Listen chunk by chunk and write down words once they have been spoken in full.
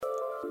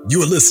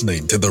You're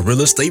listening to the Real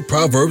Estate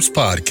Proverbs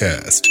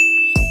Podcast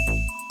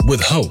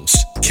with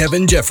host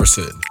Kevin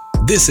Jefferson.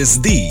 This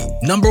is the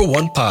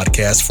 #1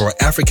 podcast for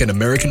African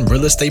American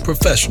real estate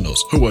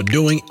professionals who are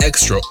doing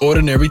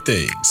extraordinary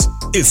things.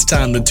 It's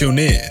time to tune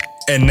in.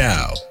 And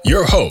now,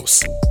 your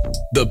host,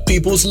 the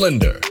People's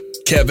Lender,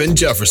 Kevin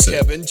Jefferson.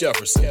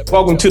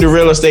 Welcome to the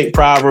Real Estate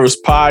Proverbs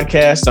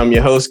Podcast. I'm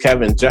your host,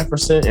 Kevin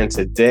Jefferson, and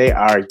today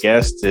our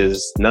guest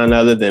is none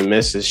other than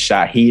Mrs.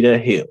 Shahida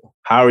Hill.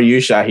 How are you,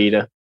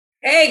 Shahida?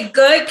 Hey,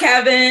 good,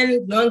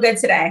 Kevin. Doing good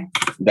today.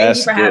 Thank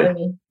you for having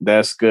me.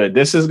 That's good.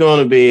 This is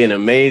going to be an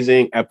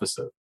amazing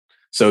episode.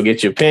 So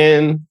get your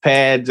pen,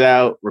 pads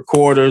out,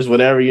 recorders,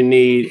 whatever you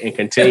need, and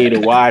continue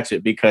to watch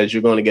it because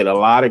you're going to get a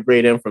lot of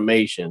great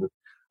information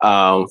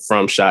from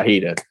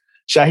Shahida.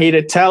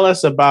 Shahida, tell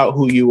us about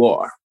who you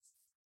are.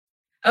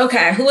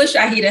 Okay, who is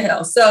Shahida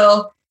Hill?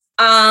 So,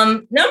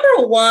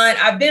 number one,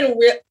 I've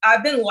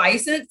been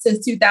licensed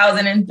since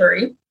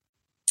 2003.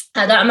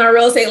 I got my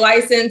real estate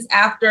license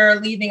after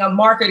leaving a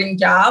marketing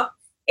job.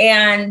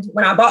 And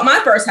when I bought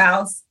my first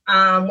house,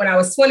 when I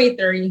was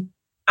 23,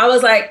 I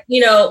was like,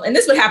 and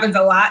this is what happens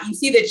a lot. You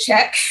see the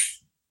check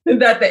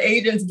that the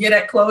agents get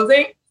at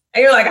closing,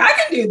 and you're like, I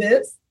can do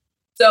this.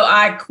 So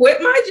I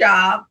quit my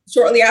job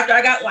shortly after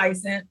I got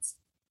licensed.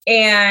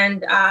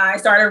 And I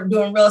started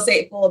doing real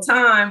estate full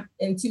time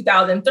in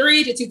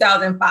 2003 to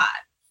 2005.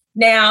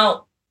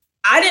 Now,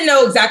 I didn't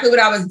know exactly what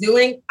I was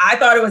doing. I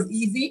thought it was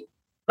easy.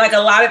 Like a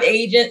lot of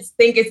agents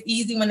think it's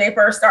easy when they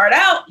first start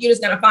out. You're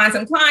just going to find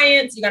some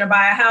clients. You're going to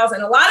buy a house.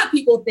 And a lot of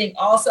people think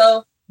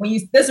also,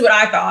 this is what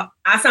I thought.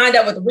 I signed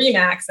up with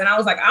RE/MAX and I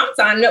was like, I'm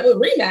signing up with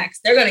RE/MAX.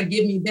 They're going to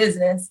give me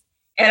business.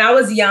 And I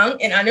was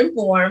young and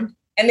uninformed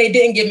and they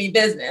didn't give me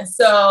business.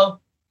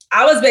 So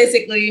I was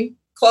basically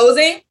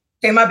closing,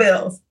 pay my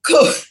bills,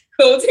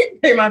 closing,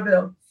 pay my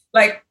bills.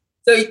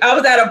 So I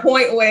was at a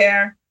point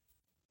where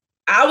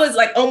I was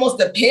like almost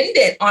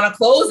dependent on a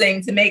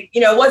closing to make,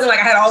 it wasn't like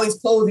I had all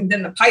these closings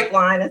in the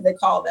pipeline, as they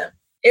call them.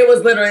 It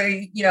was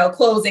literally,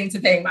 closing to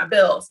pay my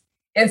bills.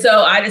 And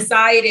so I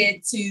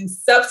decided to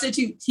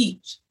substitute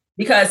teach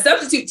because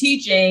substitute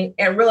teaching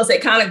and real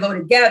estate kind of go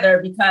together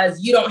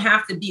because you don't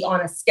have to be on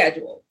a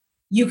schedule.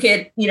 You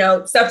could,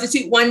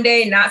 substitute one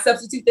day, not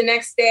substitute the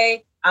next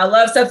day. I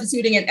love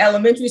substituting in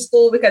elementary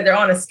school because they're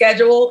on a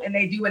schedule and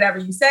they do whatever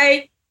you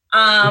say.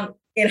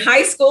 In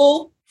high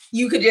school,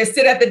 you could just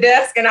sit at the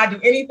desk and not do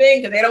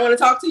anything because they don't want to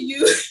talk to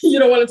you. You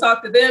don't want to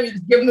talk to them. You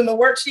just give them the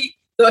worksheet.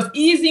 So it's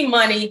easy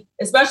money,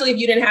 especially if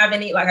you didn't have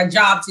a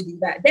job to do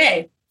that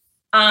day.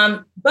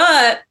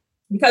 But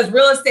because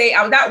real estate,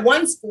 I was at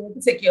one school in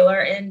particular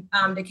in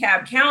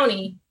DeKalb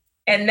County,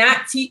 and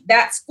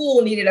that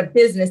school needed a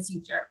business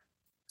teacher.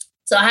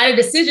 So I had a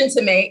decision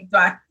to make. Do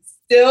I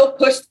still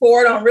push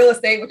forward on real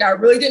estate, which I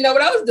really didn't know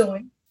what I was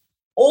doing?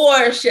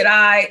 Or should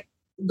I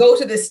go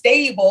to the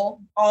stable,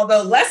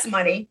 although less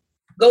money,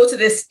 go to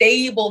this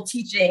stable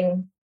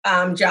teaching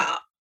job?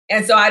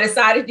 And so I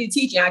decided to do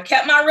teaching. I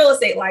kept my real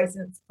estate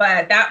license, but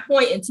at that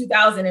point in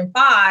 2005,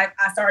 I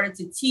started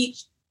to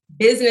teach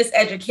business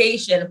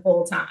education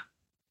full time.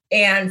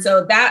 And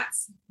so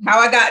that's how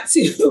I got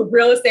to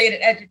real estate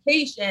and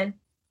education.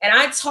 And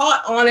I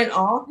taught on and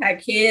off,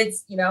 had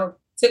kids,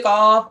 took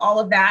off, all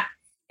of that.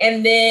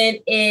 And then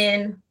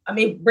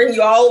bring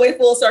you all the way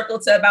full circle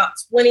to about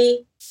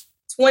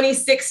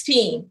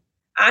 2016,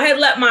 I had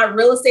let my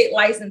real estate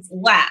license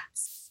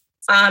lapse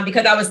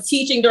because I was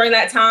teaching during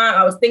that time.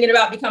 I was thinking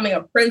about becoming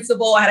a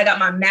principal. I had got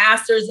my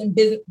master's in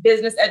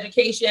business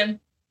education.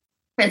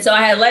 And so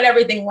I had let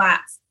everything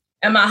lapse.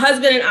 And my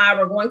husband and I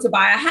were going to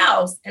buy a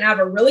house. And I have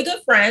a really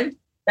good friend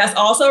that's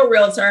also a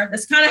realtor.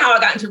 That's kind of how I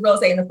got into real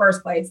estate in the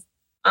first place,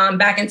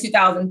 back in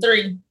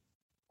 2003.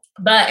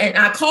 And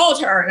I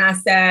called her and I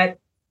said,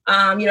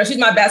 she's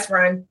my best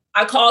friend.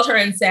 I called her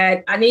and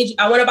said, I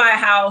want to buy a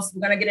house.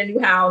 We're going to get a new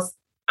house.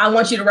 I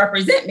want you to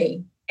represent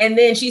me. And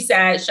then she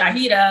said,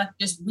 Shahida,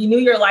 just renew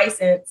your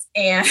license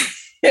and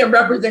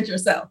represent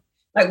yourself.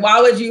 Why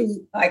would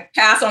you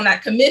pass on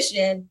that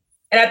commission?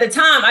 And at the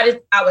time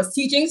I was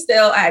teaching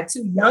still. I had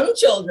 2 young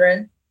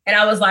children. And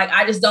I was like,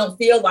 I just don't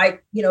feel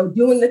like,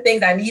 doing the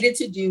things I needed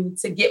to do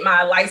to get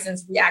my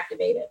license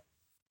reactivated.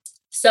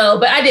 So,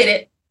 but I did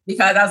it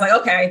because I was like,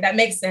 okay, that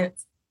makes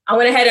sense. I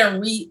went ahead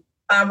and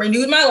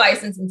renewed my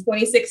license in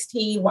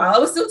 2016 while I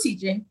was still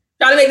teaching,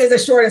 trying to make this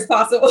as short as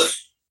possible.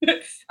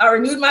 I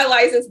renewed my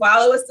license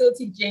while I was still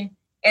teaching.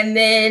 And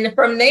then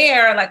from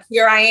there,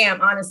 here I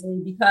am, honestly,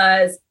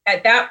 because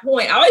at that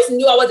point, I always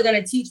knew I wasn't going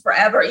to teach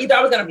forever. Either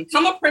I was going to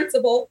become a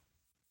principal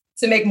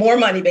to make more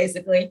money,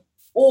 basically,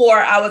 or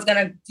I was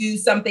going to do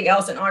something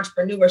else in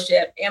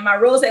entrepreneurship. And my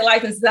real estate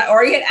license, I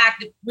already had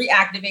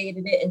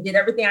reactivated it and did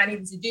everything I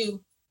needed to do.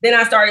 Then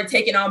I started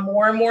taking on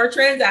more and more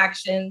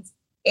transactions.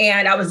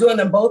 And I was doing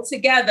them both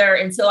together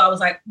until I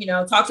was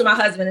talked to my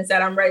husband and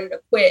said, I'm ready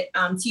to quit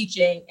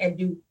teaching and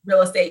do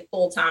real estate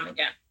full time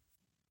again.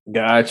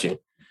 Gotcha.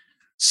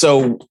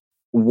 So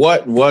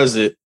what was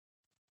it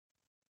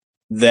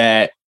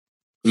that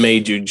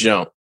made you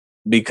jump?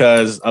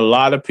 Because a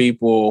lot of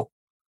people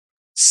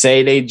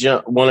say they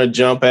want to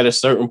jump at a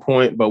certain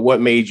point, but what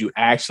made you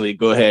actually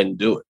go ahead and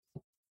do it?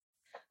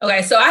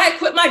 Okay, so I had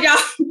quit my job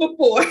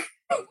before.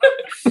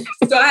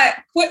 So I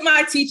had quit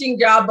my teaching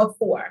job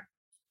before.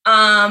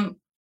 And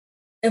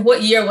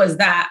what year was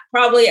that?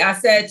 Probably I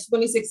said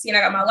 2016,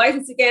 I got my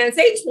license again.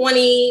 Say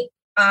 20.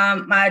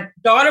 My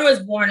daughter was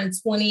born in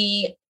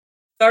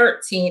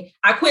 2013.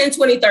 I quit in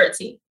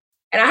 2013.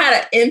 And I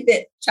had an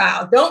infant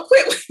child. Don't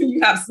quit when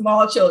you have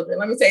small children.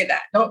 Let me say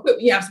that. Don't quit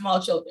when you have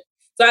small children.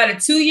 So I had a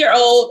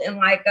 2-year-old and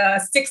like a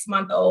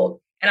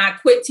 6-month-old. And I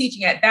quit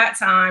teaching at that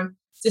time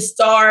to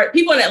start.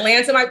 People in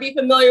Atlanta might be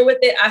familiar with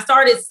it. I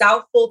started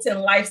South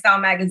Fulton Lifestyle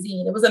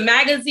Magazine. It was a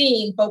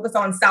magazine focused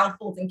on South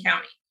Fulton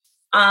County.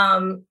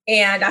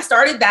 And I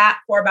started that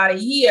for about a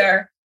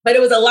year, but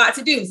it was a lot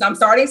to do. So I'm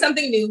starting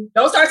something new.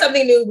 Don't start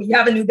something new when you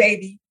have a new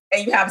baby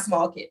and you have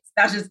small kids.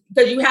 That's just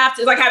because you have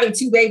to, it's like having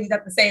 2 babies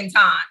at the same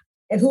time.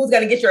 And who's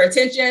going to get your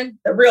attention?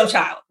 The real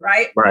child,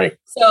 right? Right.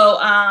 So,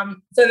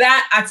 so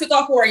that I took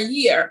off for a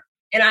year,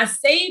 and I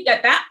saved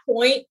at that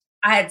point.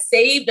 I had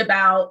saved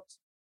about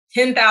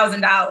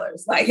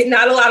 $10,000, like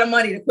not a lot of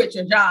money to quit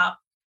your job,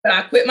 but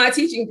I quit my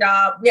teaching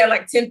job. We had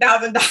like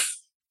 $10,000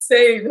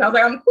 saved, and I was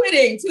like, I'm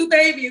quitting, 2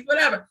 babies,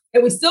 whatever.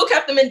 And we still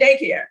kept them in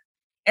daycare.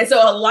 And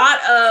so a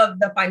lot of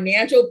the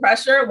financial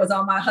pressure was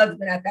on my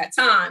husband at that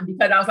time,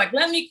 because I was like,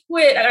 let me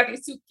quit. I got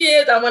these 2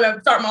 kids. I want to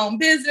start my own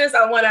business.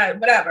 I want to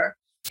whatever.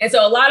 And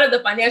so a lot of the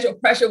financial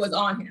pressure was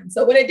on him.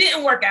 So when it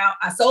didn't work out,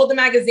 I sold the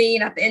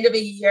magazine at the end of a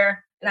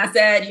year, and I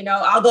said,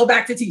 I'll go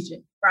back to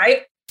teaching,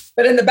 right?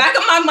 But in the back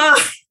of my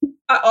mind,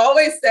 I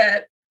always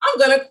said, I'm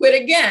going to quit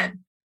again.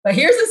 But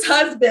here's his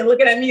husband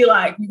looking at me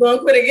like, you going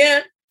to quit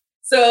again?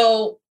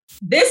 So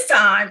this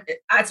time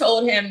I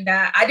told him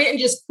that I didn't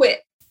just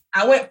quit.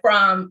 I went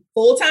from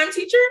full-time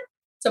teacher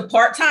to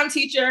part-time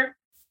teacher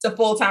to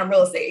full-time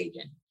real estate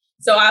agent.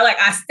 So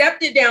I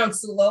stepped it down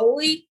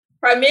slowly,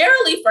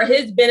 primarily for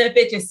his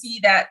benefit, to see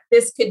that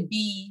this could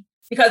be,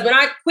 because when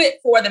I quit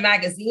for the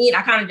magazine,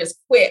 I kind of just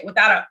quit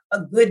without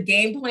a good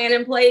game plan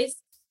in place.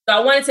 So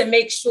I wanted to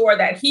make sure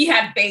that he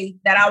had faith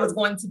that I was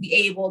going to be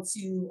able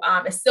to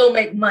still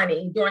make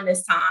money during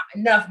this time,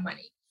 enough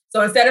money.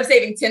 So instead of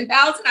saving $10,000,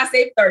 I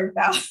saved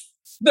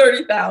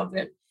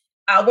 $30,000.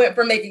 I went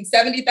from making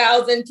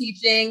 $70,000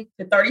 teaching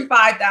to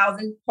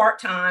 $35,000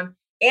 part-time.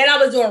 And I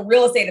was doing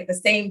real estate at the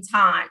same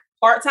time,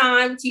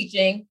 part-time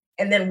teaching,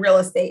 and then real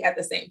estate at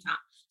the same time.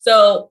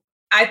 So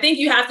I think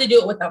you have to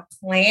do it with a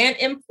plan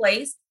in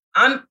place.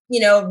 I'm,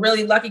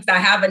 really lucky because I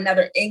have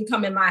another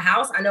income in my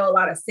house. I know a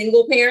lot of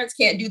single parents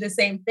can't do the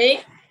same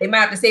thing. They might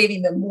have to save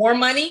even more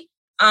money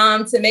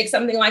to make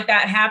something like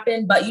that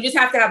happen. But you just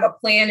have to have a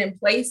plan in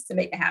place to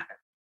make it happen.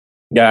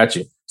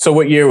 Gotcha. So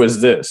what year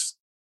was this?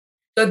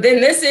 So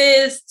then this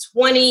is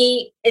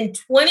 2019,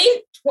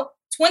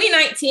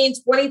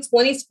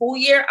 2020 school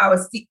year. I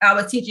was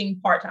teaching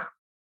part-time.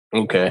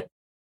 Okay,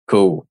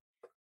 cool.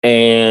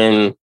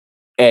 And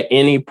at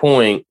any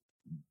point,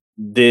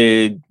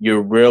 did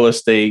your real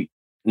estate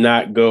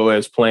not go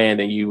as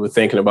planned and you were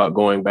thinking about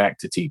going back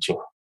to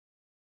teaching?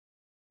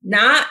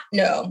 No.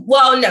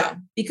 Well, no,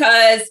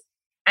 because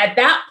at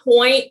that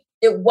point,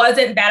 it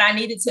wasn't that I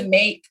needed to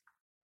make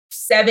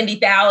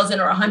 $70,000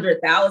 or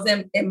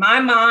 $100,000. In my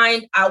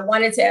mind, I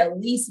wanted to at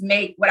least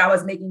make what I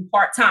was making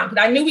part-time,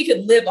 because I knew we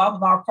could live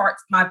off of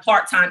my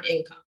part-time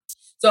income.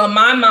 So in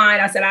my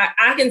mind, I said,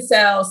 I can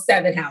sell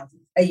 7 houses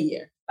a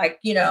year,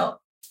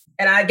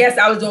 and I guess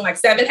I was doing like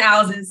 7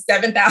 houses,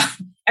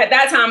 7,000. At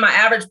that time, my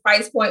average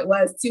price point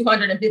was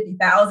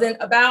 $250,000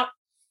 about.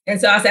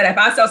 And so I said, if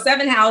I sell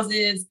 7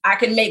 houses, I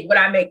can make what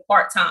I make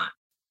part-time.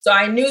 So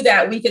I knew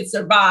that we could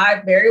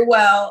survive very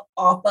well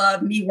off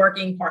of me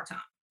working part-time.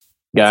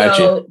 Gotcha.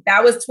 So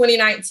that was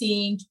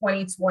 2019,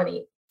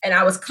 2020. And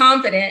I was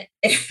confident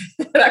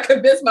that I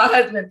convinced my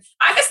husband,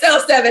 I could sell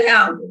 7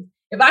 houses.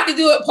 If I could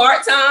do it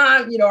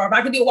part-time, or if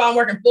I could do it while I'm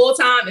working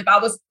full-time, if I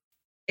was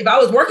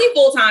working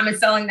full-time and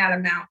selling that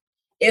amount,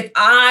 if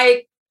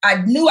I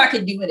knew I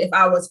could do it if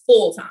I was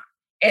full-time.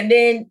 And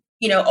then,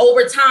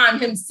 over time,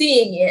 him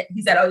seeing it,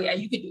 he said, oh yeah,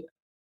 you could do it.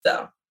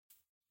 So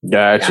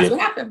gotcha. That's what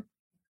happened.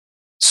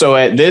 So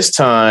at this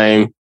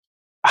time,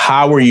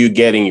 how were you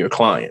getting your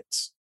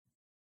clients?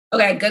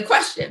 Okay, good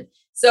question.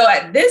 So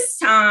at this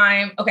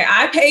time,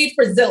 I paid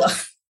for Zillow.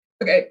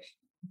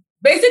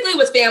 Basically it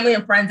was family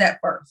and friends at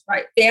first,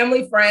 right?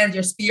 Family, friends,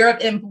 your sphere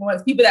of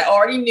influence, people that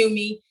already knew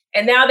me.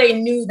 And now they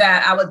knew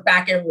that I was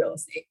back in real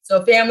estate.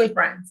 So family,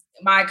 friends,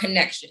 my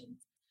connections.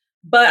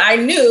 But I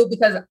knew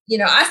because,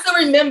 I still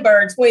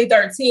remember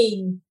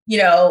 2013,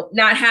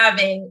 not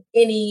having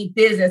any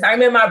business. I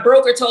remember my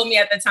broker told me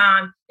at the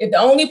time, if the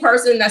only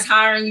person that's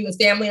hiring you is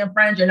family and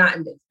friends, you're not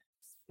in business.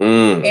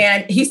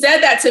 And he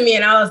said that to me,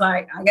 and I was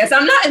like, I guess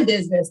I'm not in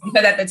business,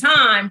 because at the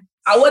time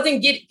I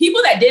wasn't getting,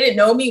 people that didn't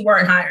know me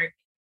weren't hiring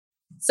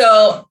me.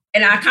 So,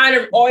 and I kind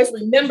of always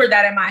remembered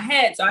that in my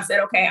head. So I said,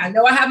 okay, I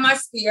know I have my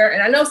sphere,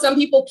 and I know some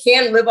people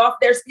can live off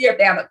their sphere if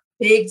they have a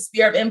big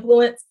sphere of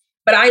influence,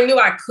 but I knew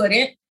I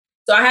couldn't.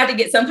 So I had to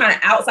get some kind of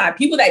outside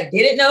people that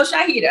didn't know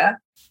Shahida.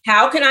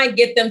 How can I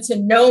get them to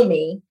know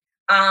me?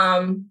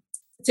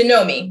 to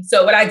know me.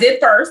 So what I did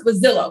first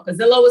was Zillow, because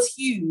Zillow was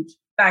huge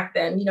back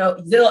then. You know,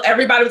 Zillow,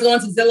 everybody was going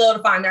to Zillow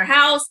to find their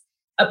house.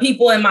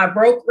 People in my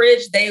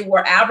brokerage, they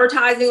were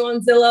advertising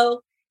on Zillow.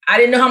 I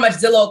didn't know how much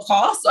Zillow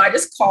cost, so I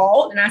just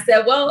called and I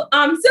said, well,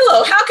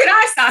 Zillow, how can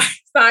I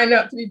sign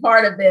up to be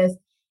part of this?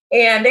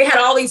 And they had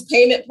all these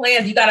payment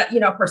plans. You got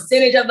a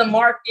percentage of the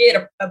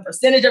market, a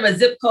percentage of a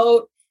zip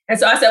code. And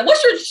so I said,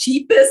 what's your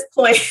cheapest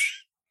plan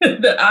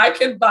that I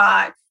could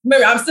buy?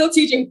 Remember, I'm still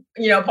teaching,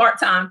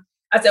 part-time.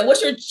 I said,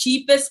 what's your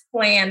cheapest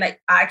plan that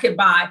I could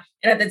buy?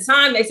 And at the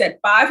time they said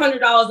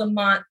 $500 a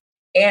month.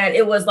 And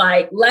it was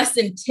like less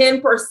than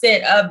 10%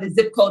 of the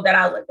zip code that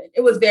I live in.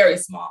 It was very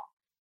small.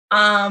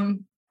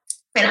 And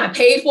I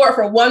paid for it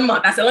for 1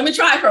 month. I said, let me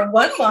try it for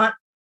 1 month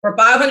for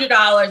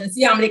 $500 and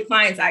see how many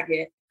clients I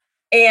get.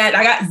 And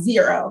I got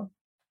 0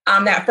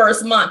 that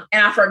first month.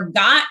 And I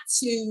forgot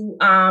to,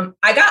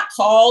 I got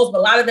calls, but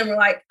a lot of them were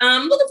like,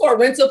 I'm looking for a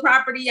rental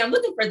property. I'm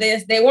looking for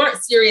this. They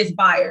weren't serious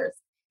buyers.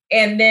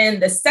 And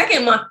then the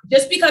second month,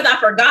 just because I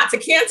forgot to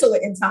cancel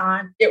it in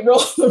time, it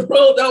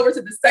rolled over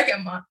to the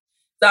second month.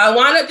 So I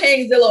wound up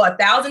paying Zillow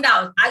 $1,000.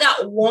 I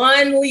got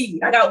one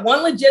lead. I got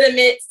one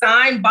legitimate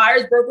signed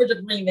buyer's brokerage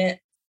agreement,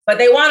 but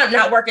they wound up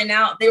not working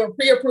out. They were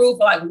pre-approved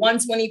for like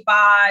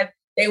 125.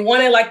 They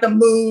wanted like the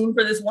moon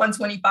for this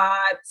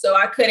 125. So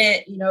I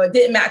couldn't, it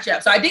didn't match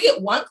up. So I did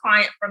get one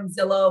client from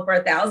Zillow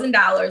for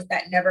 $1,000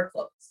 that never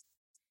closed.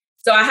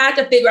 So I had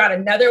to figure out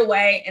another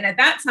way. And at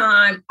that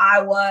time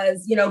I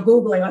was,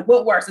 Googling like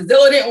what works. So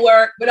Zillow didn't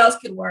work. What else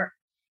could work?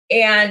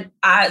 And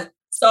I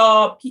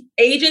saw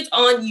agents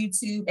on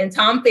YouTube and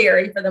Tom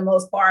Ferry, for the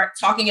most part,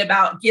 talking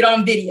about get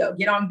on video.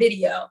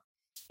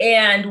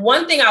 And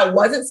one thing I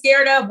wasn't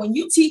scared of, when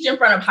you teach in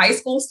front of high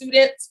school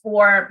students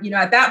for,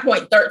 at that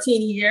point,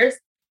 13 years,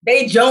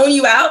 they zone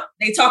you out.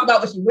 They talk about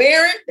what you're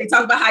wearing. They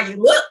talk about how you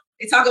look.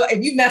 They talk about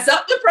if you mess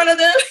up in front of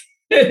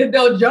them,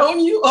 they'll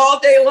zone you all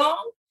day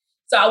long.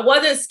 So I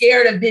wasn't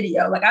scared of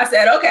video. Like I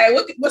said, okay,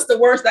 what's the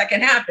worst that can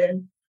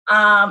happen?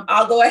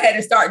 I'll go ahead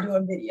and start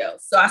doing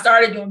videos. So I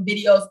started doing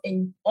videos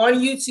on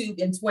YouTube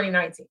in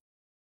 2019.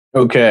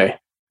 Okay.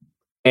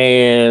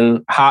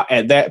 And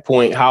at that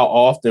point, how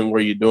often were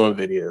you doing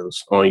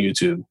videos on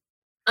YouTube?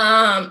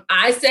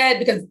 I said,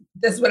 because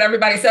this is what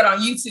everybody said on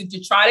YouTube,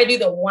 to try to do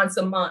them once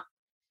a month.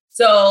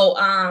 So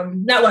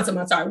not once a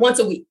month, sorry, once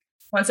a week.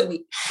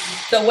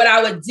 So what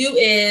I would do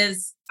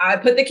is I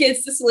put the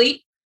kids to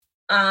sleep.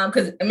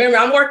 Because remember,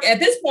 I'm working at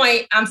this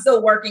point, I'm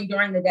still working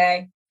during the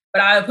day.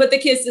 But I would put the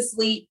kids to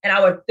sleep and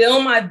I would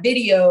film my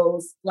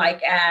videos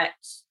like at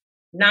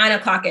 9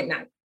 o'clock at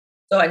night.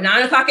 So at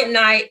 9 o'clock at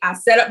night, I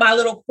set up my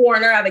little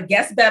corner. I have a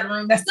guest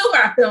bedroom. That's still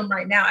where I film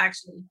right now,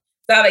 actually.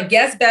 So I have a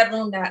guest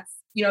bedroom that's,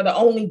 the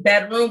only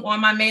bedroom on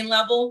my main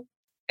level.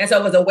 And so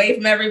it was away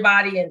from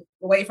everybody and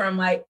away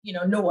from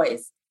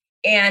noise.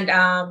 And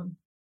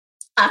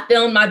I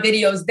filmed my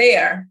videos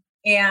there.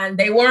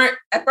 And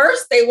at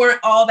first they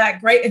weren't all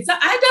that great. And so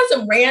I had done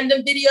some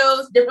random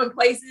videos, different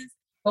places.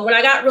 But when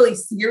I got really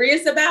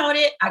serious about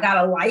it, I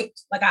got a light.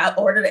 Like I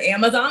ordered an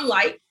Amazon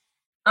light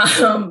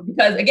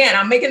because, again,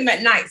 I'm making them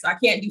at night, so I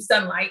can't do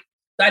sunlight.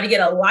 So I had to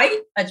get a light,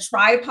 a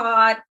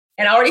tripod,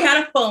 and I already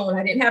had a phone.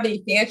 I didn't have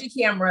any fancy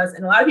cameras.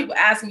 And a lot of people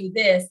ask me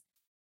this.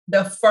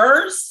 The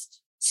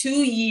first 2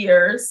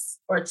 years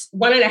or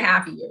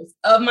 1.5 years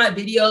of my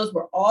videos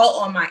were all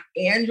on my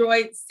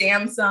Android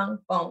Samsung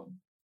phone.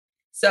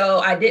 So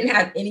I didn't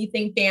have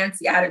anything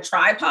fancy. I had a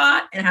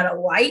tripod and I had a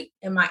light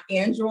and my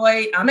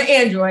Android. I'm an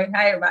Android.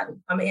 Hi, everybody.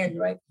 I'm an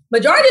Android.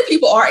 Majority of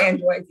people are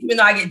Androids, even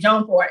though I get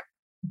joned for it.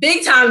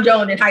 Big time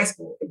joned in high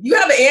school. If you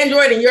have an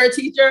Android and you're a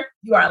teacher,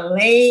 you are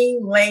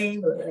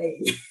lame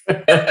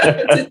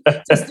to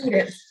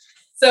students.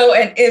 So,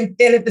 and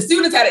if the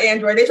students had an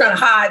Android, they're trying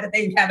to hide that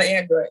they have an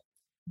Android.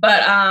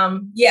 But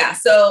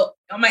so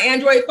on my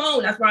Android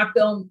phone, that's where I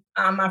filmed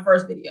my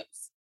first videos.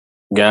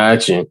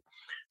 Gotcha.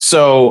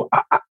 So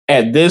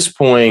at this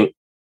point,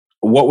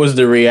 what was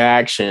the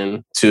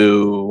reaction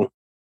to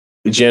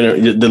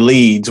the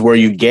leads? Were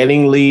you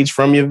getting leads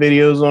from your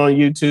videos on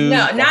YouTube?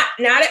 No,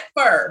 not at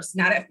first.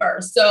 Not at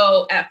first.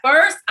 So at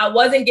first, I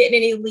wasn't getting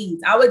any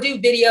leads. I would do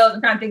videos.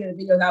 I'm trying to think of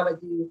the videos I would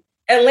do.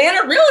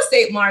 Atlanta real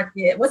estate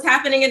market. What's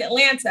happening in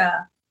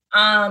Atlanta?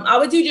 I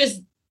would do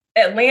just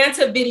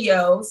Atlanta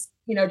videos,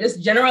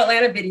 just general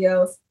Atlanta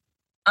videos.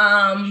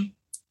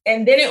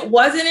 And then it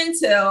wasn't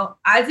until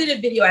I did a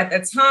video at the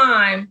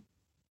time,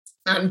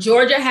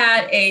 Georgia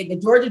had the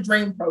Georgia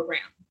Dream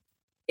program.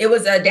 It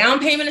was a down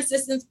payment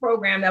assistance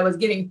program that was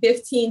giving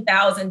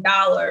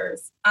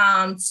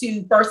 $15,000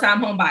 to first-time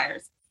home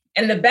buyers.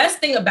 And the best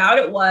thing about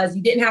it was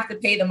you didn't have to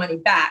pay the money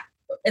back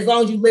as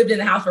long as you lived in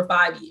the house for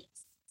 5 years.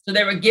 So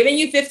they were giving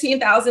you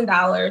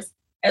 $15,000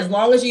 as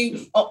long as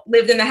you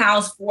lived in the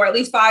house for at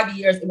least 5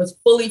 years. It was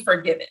fully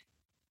forgiven.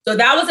 So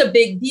that was a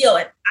big deal.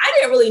 And I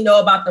didn't really know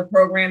about the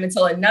program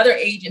until another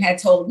agent had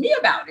told me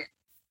about it.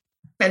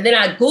 And then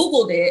I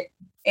Googled it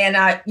and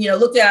I,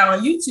 looked at it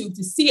on YouTube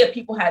to see if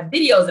people had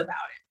videos about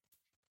it.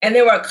 And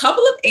there were a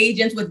couple of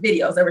agents with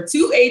videos. There were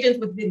 2 agents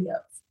with videos.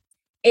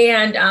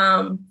 And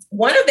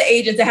one of the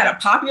agents that had a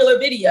popular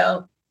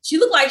video, she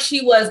looked like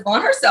she was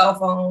on her cell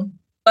phone,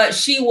 but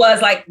she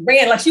was like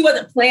she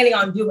wasn't planning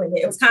on doing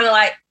it. It was kind of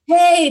like,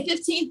 hey,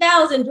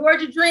 15,000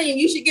 Georgia Dream,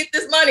 you should get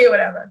this money or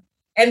whatever.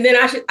 And then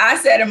I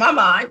said in my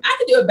mind, I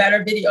could do a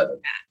better video than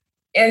that.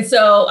 And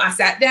so I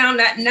sat down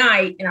that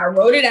night and I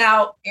wrote it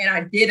out and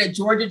I did a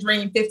Georgia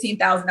Dream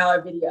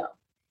 $15,000 video.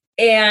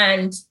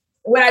 And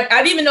when I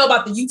didn't even know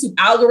about the YouTube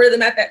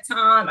algorithm at that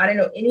time, I didn't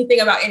know anything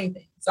about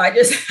anything. So I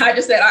just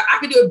said I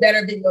could do a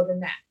better video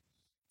than that.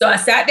 So I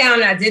sat down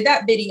and I did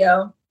that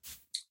video.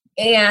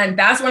 And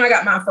that's when I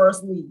got my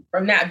first lead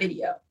from that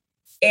video.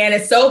 And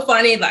it's so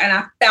funny. And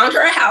I found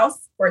her a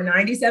house for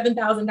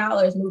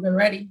 $97,000 move-in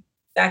ready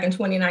back in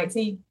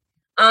 2019.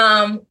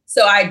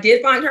 So I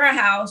did find her a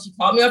house. She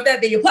called me off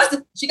that video. Plus,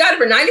 she got it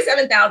for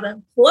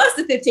 $97,000 plus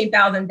the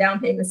 $15,000 down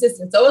payment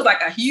assistance. So it was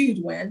like a huge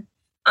win.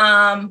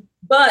 And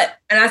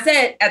I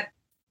said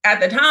at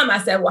the time, I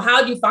said, well,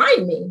 how'd you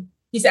find me?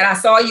 He said, I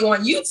saw you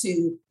on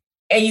YouTube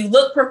and you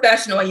look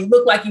professional and you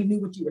look like you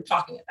knew what you were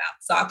talking about.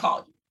 So I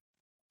called you.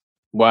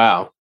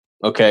 Wow.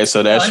 Okay.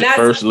 So that's your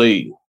first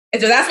lead.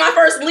 And so that's my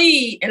first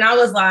lead. And I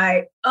was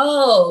like,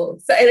 oh,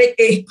 so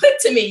it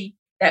clicked to me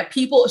that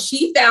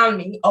she found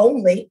me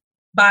only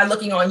by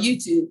looking on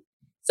YouTube.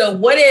 So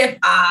what if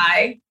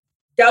I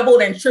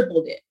doubled and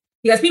tripled it?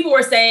 Because people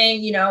were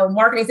saying,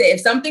 marketing said, if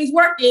something's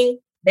working,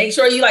 make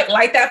sure you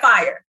light that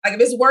fire. Like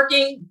if it's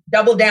working,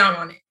 double down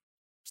on it.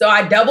 So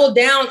I doubled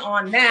down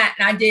on that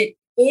and I did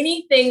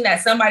anything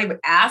that somebody would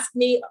ask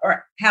me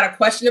or had a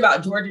question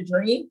about Georgia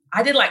Dream.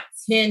 I did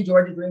 10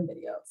 Georgia Dream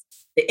videos.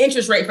 The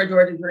interest rate for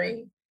Georgia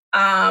Dream,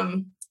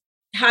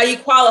 how you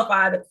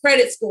qualify, the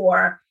credit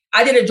score.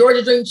 I did a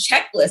Georgia Dream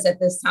checklist at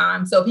this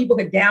time so people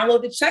could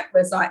download the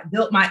checklist. So I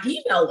built my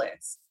email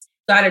list.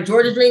 So I had a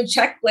Georgia Dream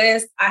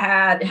checklist. I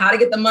had how to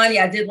get the money.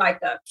 I did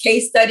a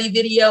case study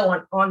video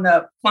on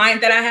the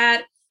client that I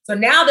had. So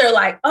now they're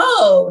like,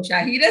 oh,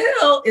 Shahida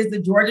Hill is the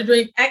Georgia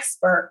Dream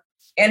expert.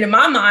 And in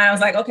my mind, I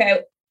was like, okay,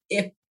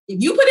 if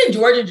you put in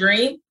Georgia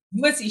Dream,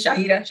 you would see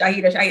Shahida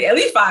at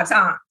least 5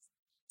 times.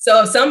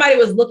 So if somebody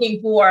was looking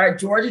for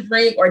Georgia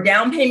Dream or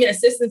down payment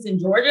assistance in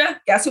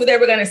Georgia, guess who they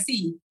were going to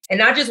see? And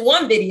not just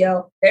one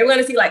video, they were going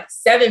to see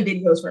 7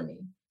 videos from me.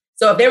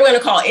 So if they were going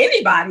to call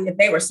anybody, if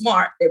they were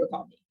smart, they would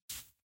call me.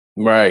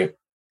 Right.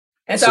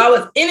 And so I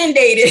was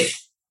inundated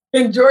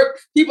in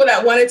people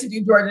that wanted to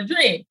do Georgia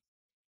Dream.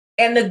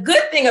 And the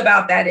good thing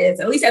about that is,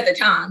 at least at the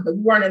time, but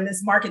we weren't in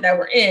this market that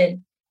we're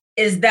in,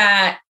 is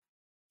that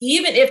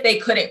even if they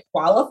couldn't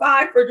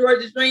qualify for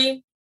Georgia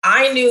Dream,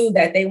 I knew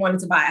that they wanted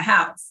to buy a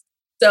house.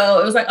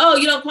 So it was like, oh,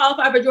 you don't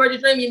qualify for Georgia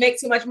Dream, you make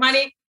too much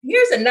money.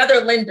 Here's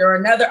another lender,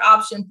 another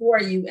option for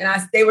you.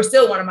 And they were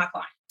still one of my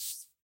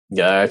clients.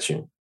 Got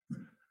you.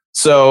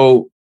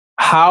 So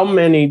how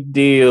many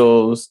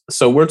deals?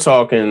 So we're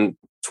talking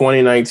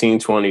 2019,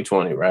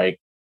 2020, right?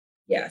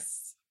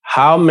 Yes.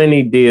 How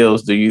many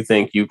deals do you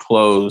think you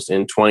closed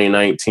in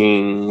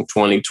 2019,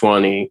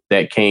 2020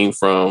 that came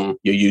from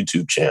your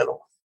YouTube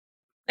channel?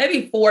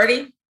 Maybe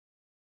 40.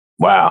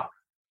 Wow.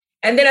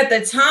 And then at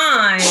the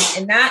time,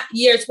 in that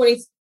year,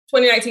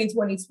 2019,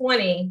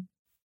 2020,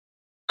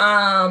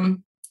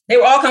 they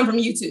were all come from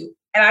YouTube.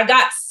 And I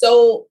got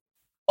so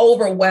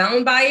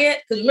overwhelmed by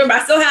it. Because remember,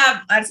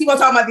 I keep on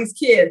talking about these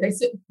kids.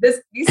 These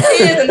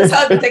kids and this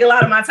husband take a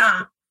lot of my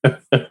time.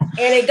 And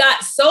it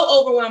got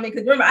so overwhelming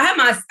because remember,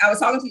 I was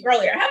talking to you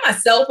earlier, I had my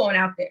cell phone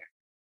out there.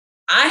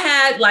 I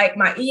had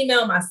my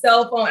email, my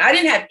cell phone. I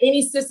didn't have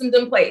any systems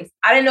in place.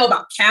 I didn't know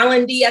about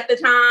Calendly at the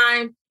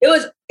time. It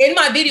was in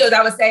my videos,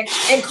 I would say,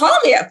 and call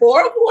me at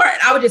 404.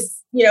 And I would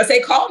just,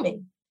 say, call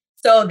me.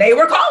 So they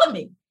were calling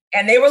me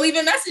and they were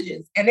leaving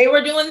messages and they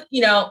were doing,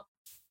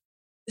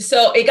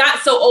 so it got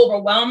so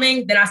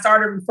overwhelming. Then I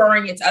started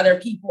referring it to other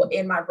people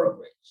in my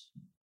brokerage.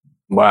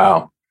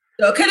 Wow.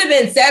 So it could have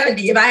been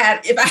 70 if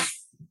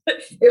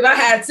I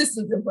had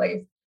systems in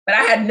place, but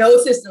I had no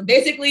system.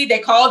 Basically, they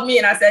called me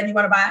and I said, you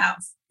want to buy a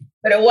house?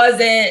 But it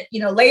wasn't,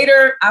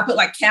 later I put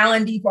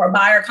Calendly for a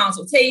buyer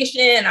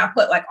consultation. I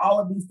put all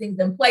of these things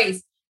in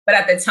place. But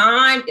at the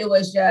time it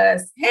was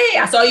just, hey,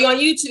 I saw you on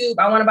YouTube.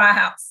 I want to buy a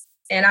house.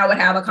 And I would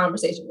have a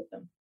conversation with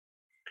them.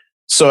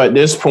 So at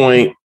this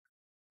point,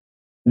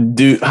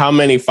 how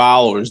many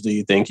followers do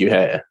you think you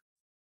had?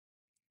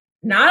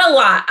 Not a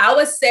lot. I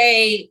would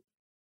say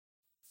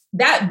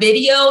that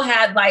video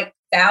had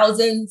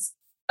thousands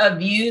of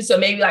views. So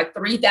maybe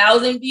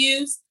 3,000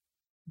 views.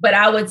 But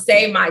I would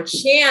say my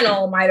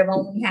channel might have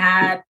only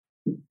had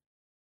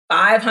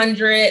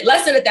 500,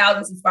 less than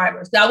 1,000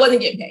 subscribers. So I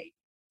wasn't getting paid.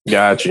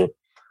 Got you.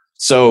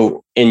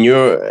 So in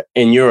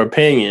your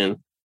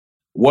opinion,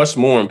 what's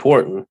more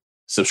important,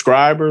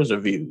 subscribers or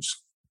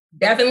views?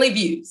 Definitely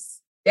views.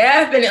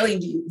 Definitely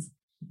views.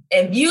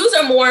 And views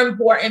are more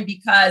important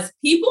because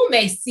people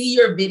may see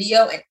your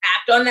video and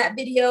act on that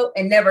video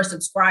and never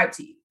subscribe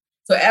to you.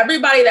 So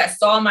everybody that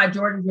saw my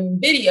Georgia Dream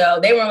video,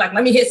 they were like,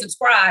 let me hit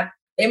subscribe.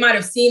 They might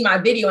have seen my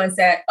video and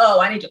said, oh,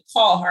 I need to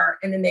call her.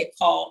 And then they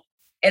called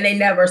and they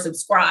never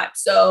subscribed.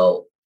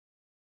 So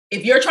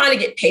if you're trying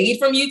to get paid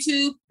from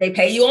YouTube, they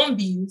pay you on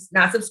views,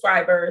 not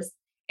subscribers.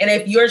 And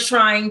if you're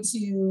trying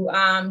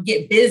to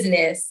get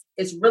business,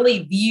 it's really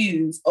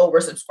views over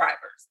subscribers.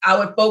 I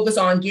would focus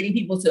on getting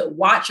people to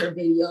watch your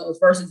videos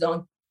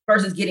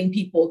versus getting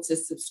people to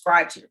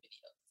subscribe to your videos.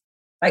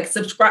 Like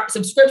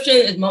subscription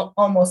is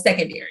almost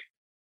secondary.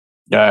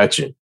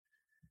 Gotcha.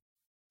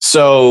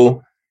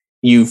 So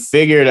you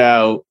figured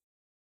out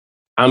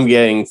I've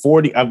gotten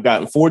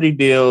 40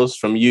 deals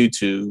from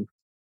YouTube.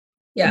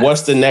 Yeah.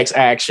 What's the next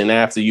action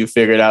after you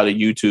figured out that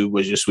YouTube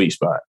was your sweet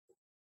spot?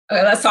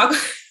 Okay, let's talk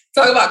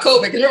about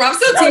COVID. Remember, I'm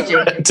still teaching.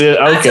 Okay.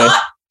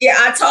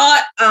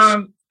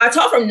 I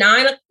taught from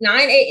 9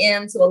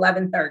 a.m. to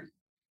 11:30.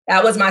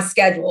 That was my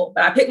schedule.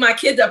 But I picked my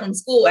kids up from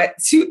school at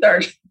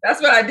 2:30.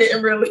 That's what I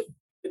didn't really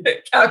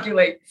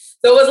calculate.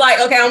 So it was like,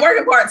 okay, I'm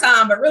working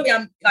part-time, but really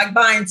I'm like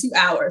buying 2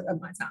 hours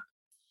of my time.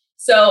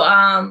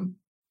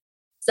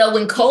 So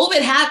when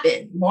COVID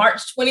happened,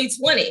 March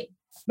 2020,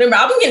 remember,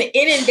 I've been getting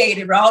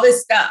inundated with all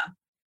this stuff.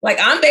 Like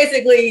I'm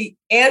basically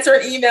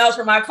answering emails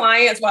from my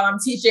clients while I'm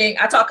teaching.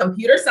 I taught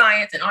computer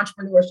science and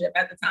entrepreneurship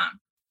at the time.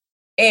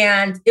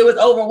 And it was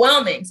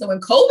overwhelming. So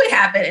when COVID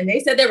happened and they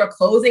said they were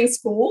closing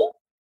school,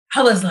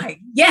 I was like,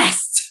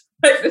 yes,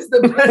 like, this is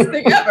the best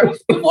thing ever.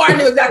 Before I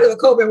knew exactly what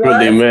COVID was. What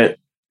they meant.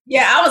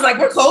 Yeah, I was like,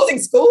 we're closing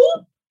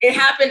school? It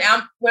happened.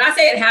 When I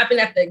say it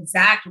happened at the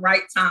exact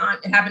right time,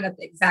 it happened at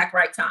the exact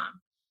right time.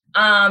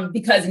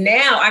 Because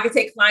now I can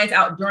take clients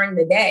out during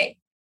the day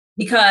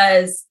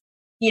because,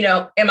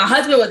 and my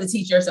husband was a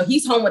teacher, so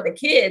he's home with the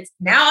kids.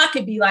 Now I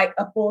could be like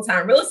a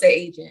full-time real estate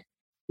agent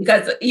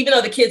because even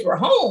though the kids were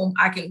home,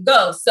 I can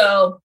go.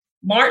 So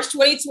March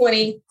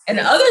 2020, and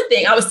the other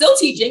thing, I was still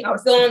teaching. I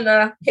was still on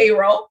the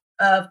payroll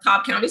of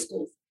Cobb County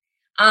Schools.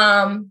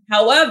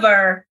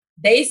 However,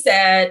 they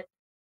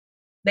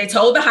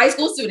told the high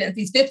school students,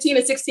 these 15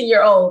 and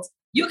 16-year-olds,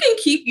 you can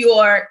keep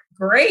your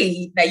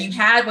grade that you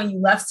had when you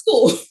left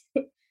school.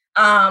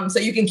 So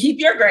you can keep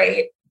your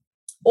grade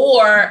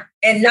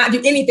and not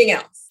do anything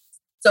else.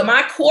 So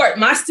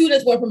my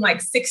students went from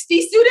like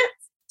 60 students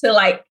to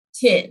like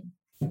 10,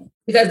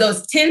 because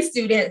those 10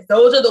 students,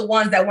 those are the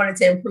ones that wanted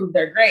to improve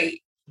their grade.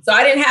 So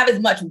I didn't have as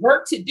much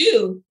work to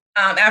do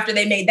after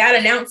they made that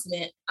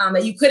announcement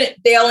that you couldn't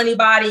fail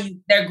anybody.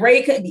 Their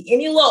grade couldn't be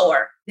any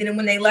lower than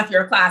when they left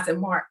your class in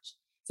March.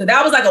 So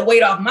that was like a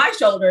weight off my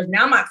shoulders.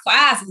 Now my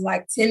class is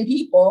like 10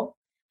 people.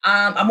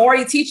 I'm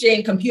already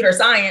teaching computer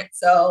science.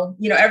 So,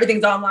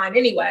 everything's online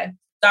anyway.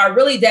 So I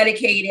really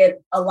dedicated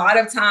a lot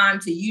of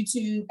time to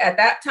YouTube at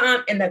that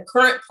time and the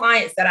current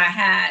clients that I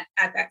had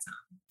at that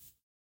time.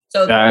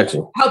 So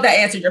gotcha. I hope that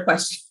answered your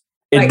question.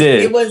 It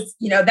did. It was,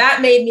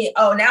 that made me,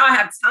 now I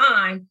have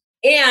time,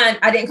 and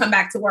I didn't come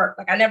back to work.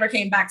 Like I never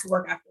came back to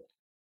work after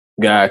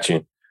that.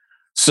 Gotcha.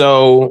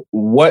 So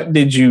what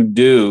did you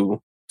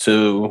do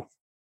to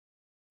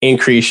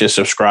increase your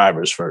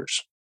subscribers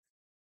first?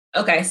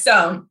 Okay.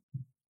 So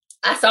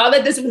I saw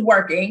that this was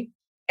working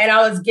and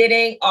I was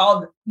getting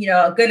a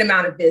good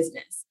amount of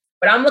business,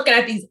 but I'm looking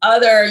at these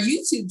other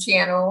YouTube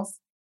channels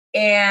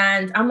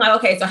and I'm like,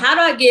 okay, so how do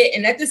I get,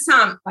 and at this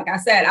time, like I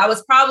said, I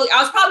was probably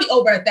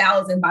over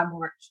 1,000 by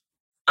March,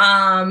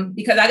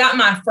 because I got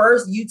my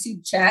first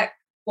YouTube check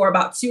for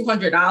about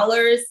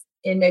 $200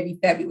 in maybe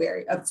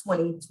February of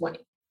 2020.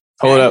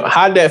 Hold up.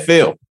 How'd that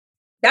feel?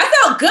 That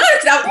felt good.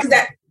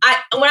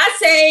 When I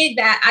say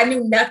that I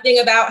knew nothing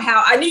about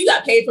I knew you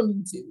got paid from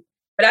YouTube,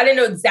 but I didn't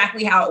know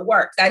exactly how it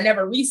works. I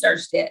never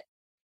researched it.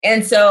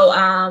 And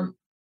so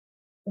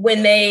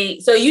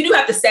so you do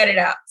have to set it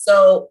up.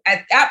 So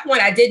at that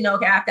point, I did know,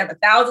 okay, I have to have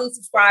 1,000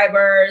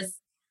 subscribers,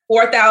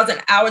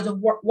 4,000 hours of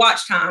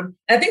watch time.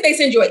 And I think they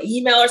send you an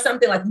email or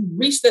something like you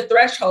reach the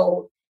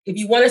threshold. If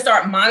you want to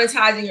start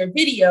monetizing your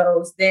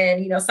videos,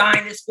 then,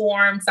 sign this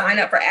form, sign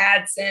up for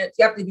AdSense.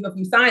 You have to do a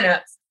few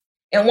signups.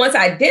 And once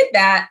I did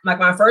that, like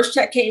my first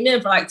check came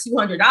in for like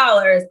 $200.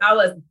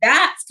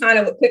 That's kind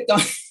of what clicked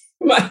on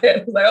my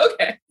head. I was like,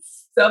 okay,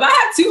 so if I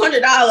have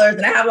 $200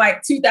 and I have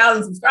like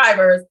 2,000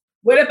 subscribers,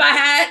 what if I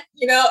had,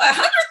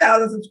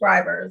 100,000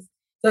 subscribers?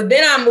 So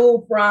then I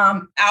moved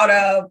from out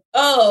of,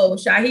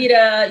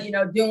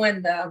 Shahida,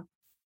 doing the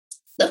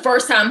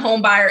first time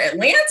home buyer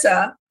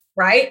Atlanta,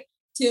 right?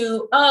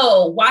 To,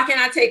 why can't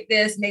I take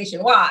this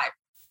nationwide?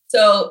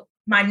 So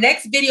my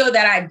next video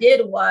that I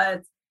did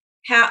was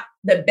how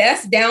the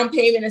best down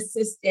payment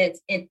assistance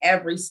in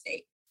every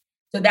state.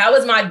 So that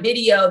was my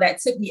video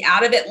that took me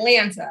out of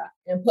Atlanta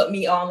and put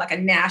me on like a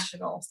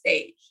national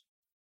stage.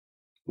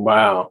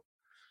 Wow.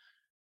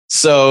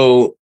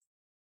 So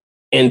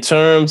in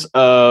terms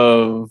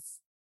of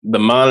the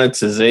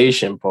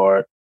monetization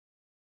part,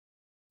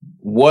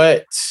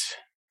 what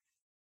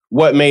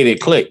made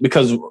it click?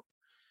 Because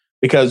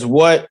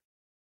what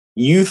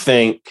you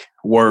think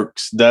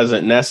works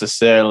doesn't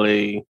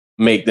necessarily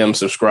make them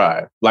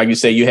subscribe. Like you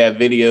say, you have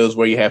videos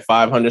where you have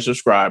 500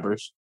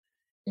 subscribers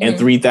and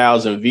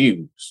 3,000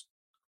 views.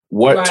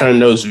 What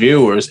turned those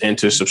viewers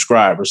into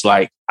subscribers?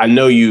 Like, I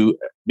know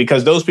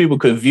because those people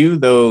could view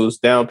those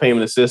down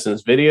payment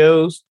assistance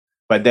videos,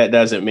 but that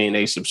doesn't mean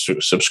they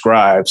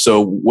subscribe.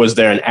 So was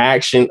there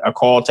a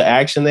call to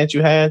action that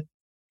you had?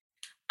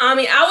 I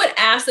mean, I would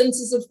ask them to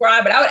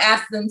subscribe, but I would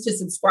ask them to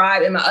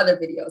subscribe in my other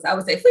videos. I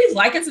would say, please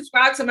like and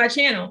subscribe to my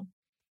channel.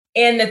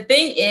 And the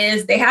thing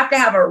is, they have to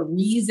have a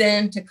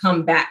reason to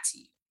come back to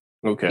you.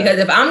 Okay. Because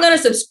if I'm going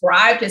to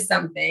subscribe to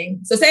something,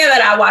 so say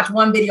that I watch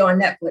one video on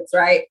Netflix,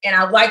 right? And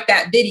I like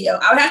that video,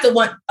 I would have to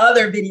want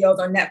other videos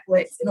on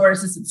Netflix in order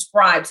to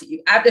subscribe to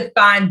you. I have to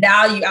find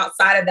value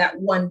outside of that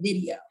one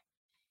video.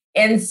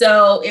 And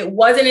so it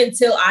wasn't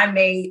until I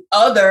made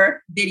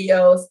other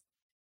videos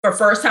for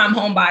first-time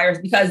home buyers,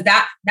 because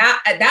that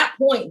at that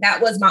point,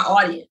 that was my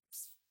audience.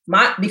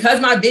 Because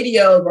my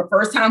videos were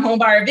first-time home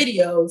buyer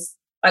videos,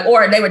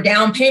 or they were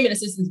down payment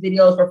assistance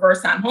videos for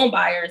first-time home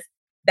buyers,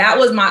 that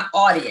was my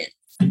audience.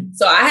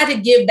 So I had to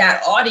give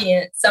that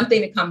audience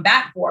something to come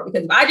back for,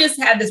 because if I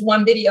just had this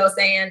one video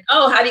saying,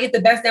 oh, how do you get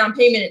the best down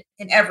payment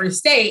in every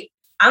state?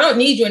 I don't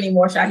need you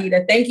anymore,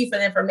 Shahida. Thank you for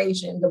the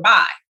information.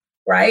 Goodbye.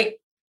 Right.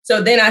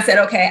 So then I said,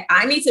 okay,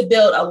 I need to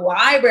build a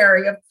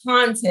library of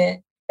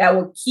content that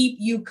will keep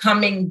you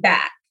coming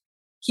back.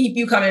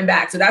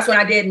 So that's when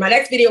I did. My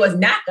next video was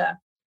NACA,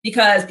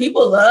 because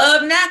people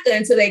love NACA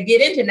until they get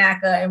into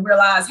NACA and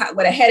realize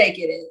what a headache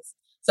it is.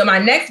 So my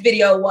next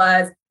video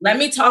was, let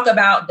me talk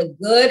about the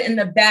good and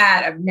the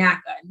bad of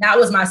NACA. And that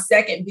was my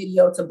second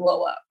video to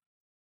blow up.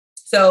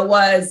 So it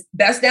was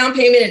best down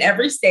payment in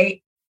every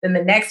state. Then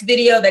the next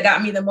video that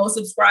got me the most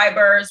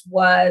subscribers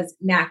was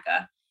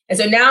NACA. And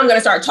so now I'm going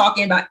to start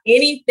talking about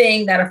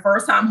anything that a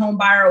first-time home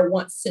buyer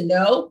wants to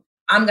know.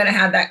 I'm going to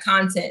have that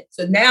content.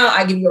 So now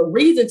I give you a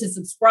reason to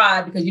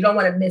subscribe, because you don't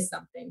want to miss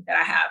something that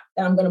I have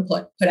that I'm going to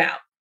put out.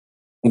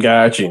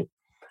 Got you.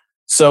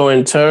 So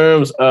in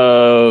terms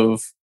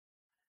of,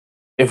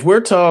 if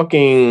we're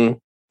talking,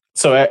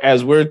 so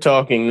as we're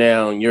talking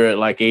now, you're at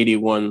like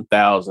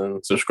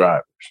 81,000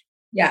 subscribers.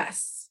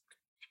 Yes.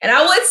 And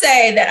I would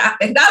say that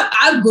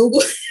I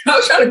Googled, I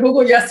was trying to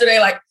Google yesterday,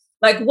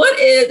 what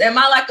is, am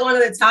I like one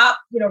of the top,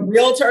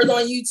 realtors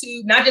on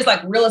YouTube, not just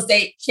like real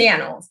estate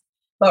channels,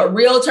 but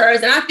realtors.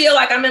 And I feel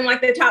like I'm in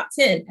like the top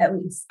 10, at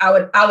least I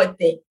would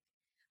think,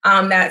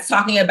 that's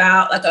talking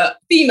about like a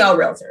female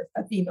realtor.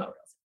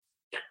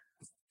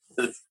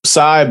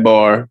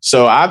 Sidebar.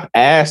 So I've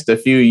asked a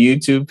few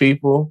YouTube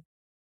people,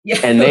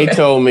 and they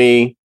told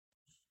me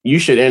you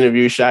should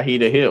interview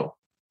Shahida Hill.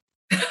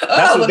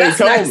 That's what they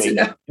told me.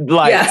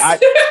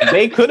 Like,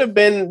 they could have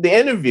been the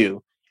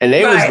interview, and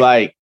they was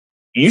like,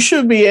 you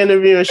should be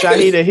interviewing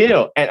Shahida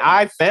Hill. And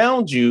I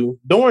found you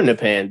during the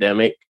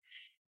pandemic,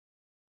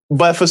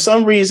 but for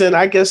some reason,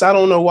 I guess I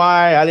don't know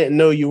why, I didn't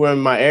know you were in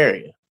my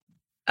area.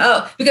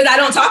 Oh, because I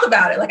don't talk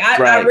about it. Like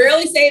I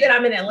rarely say that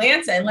I'm in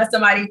Atlanta unless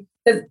somebody,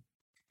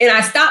 and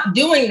I stopped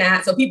doing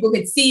that so people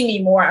could see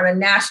me more on a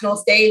national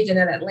stage and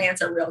an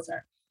Atlanta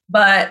realtor.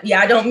 But yeah,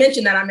 I don't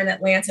mention that I'm in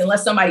Atlanta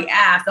unless somebody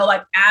asks. They'll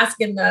like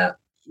ask in the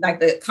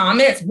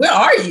comments, where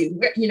are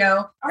you?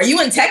 Are you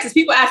in Texas?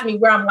 People ask me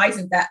where I'm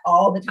licensed at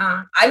all the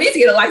time. I need to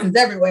get a license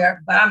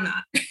everywhere, but I'm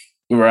not.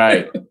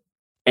 Right.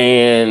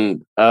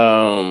 And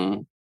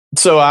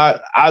so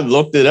I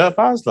looked it up.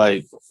 I was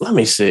like, let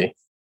me see.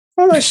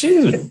 I'm like,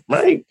 she's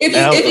right.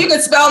 If you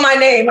could spell my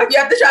name, like you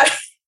have to try to.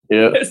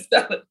 Yeah.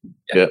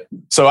 Yeah.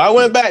 So I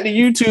went back to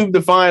YouTube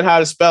to find how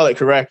to spell it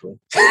correctly.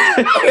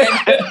 It's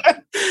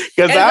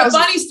a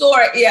funny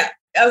story. Yeah.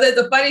 It's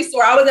a funny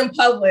story. I was in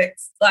Publix,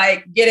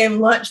 like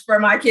getting lunch for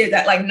my kids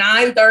at like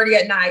 9:30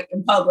 at night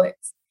in Publix.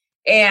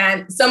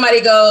 And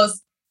somebody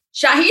goes,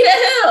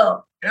 Shahida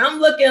Hill. And I'm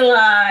looking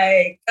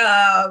like,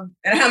 and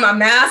I have my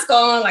mask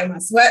on, like my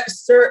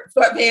sweatpants.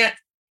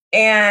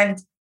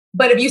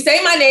 But if you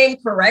say my name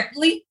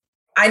correctly,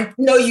 I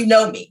know you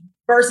know me,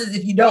 versus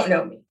if you don't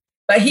know me.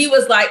 But he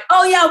was like,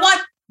 oh yeah,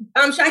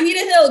 Shahida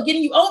Hill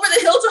getting you over the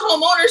hill to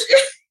home ownership.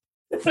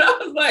 And I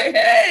was like,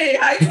 hey,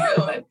 how you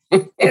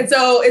doing? And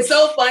so it's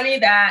so funny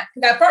that,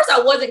 because at first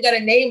I wasn't going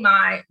to name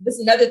this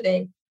is another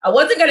thing. I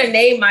wasn't going to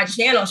name my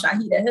channel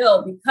Shahida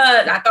Hill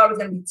because I thought it was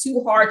going to be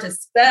too hard to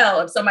spell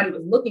if somebody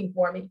was looking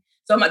for me.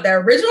 So the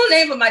original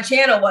name of my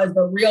channel was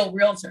The Real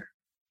Realtor.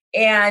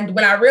 And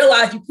when I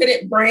realized you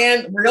couldn't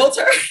brand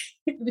realtor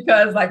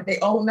because like they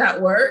own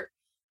that word,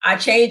 I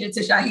changed it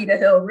to Shahida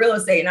Hill Real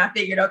Estate. And I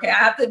figured, okay, I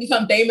have to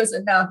become famous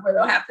enough where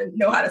they'll have to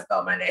know how to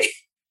spell my name.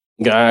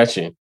 Got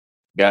you.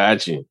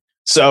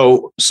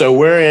 So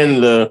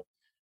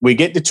we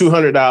get the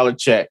 $200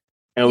 check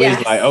and we're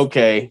like,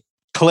 okay,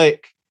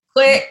 click.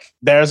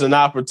 There's an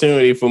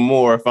opportunity for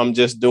more if I'm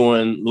just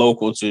doing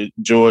local to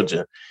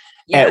Georgia.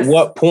 Yes. At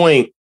what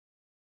point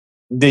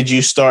did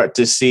you start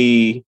to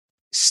see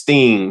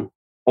steam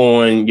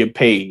on your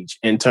page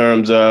in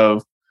terms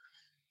of,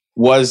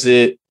 were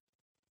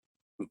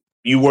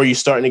you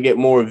starting to get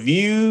more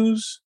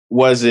views?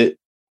 Was it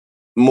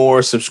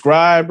more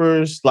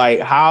subscribers?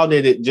 Like, how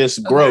did it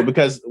just grow? Okay.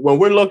 Because when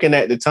we're looking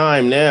at the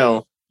time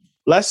now,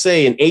 let's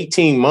say in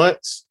 18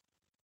 months,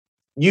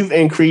 you've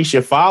increased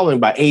your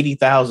following by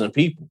 80,000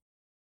 people.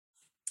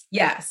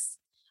 Yes.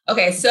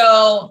 Okay.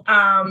 So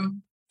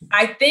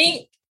I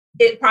think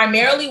it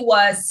primarily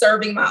was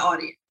serving my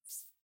audience.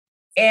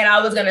 And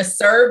I was going to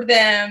serve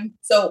them.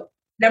 So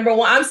number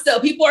one,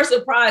 people are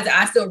surprised that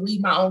I still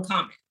read my own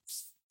comments.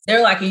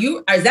 They're like,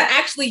 is that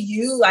actually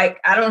you? Like,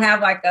 I don't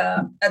have like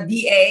a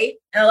VA.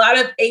 And a lot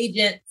of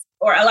agents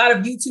or a lot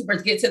of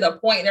YouTubers get to the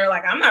point, they're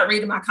like, I'm not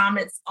reading my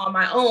comments on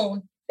my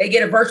own. They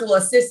get a virtual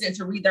assistant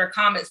to read their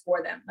comments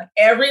for them. Like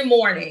every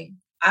morning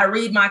I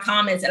read my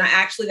comments and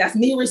that's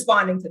me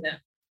responding to them.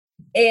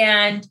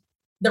 And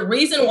the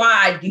reason why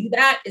I do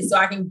that is so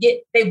I can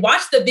they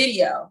watch the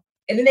video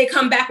and then they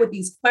come back with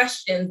these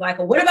questions like,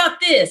 well, what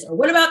about this? Or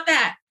what about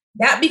that?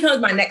 That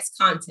becomes my next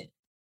content.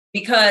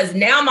 Because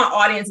now my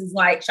audience is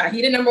like,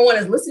 Shahida, number one,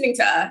 is listening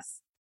to us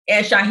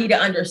and Shahida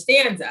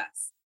understands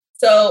us.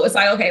 So it's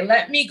like, okay,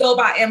 let me go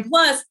by. And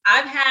plus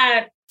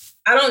I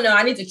don't know,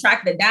 I need to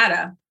track the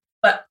data,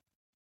 but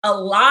a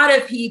lot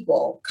of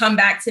people come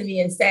back to me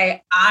and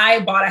say, I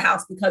bought a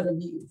house because of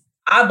you.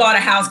 I bought a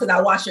house because I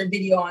watched your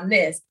video on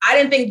this. I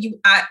didn't think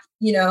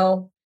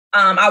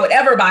I would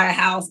ever buy a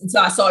house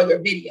until I saw your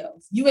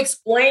videos. You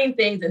explain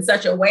things in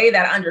such a way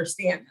that I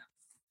understand them.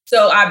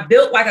 So I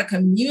built like a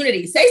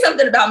community. Say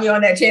something about me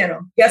on that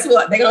channel. Guess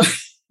what?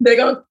 They're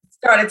gonna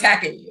start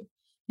attacking you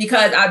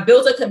because I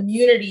built a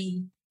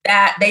community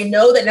that they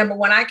know that number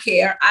one, I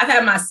care. I've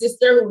had my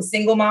sister who was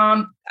single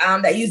mom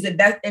that used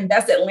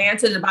Invest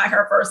Atlanta to buy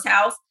her first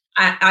house.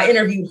 I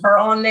interviewed her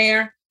on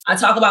there. I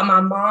talk about my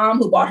mom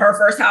who bought her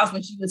first house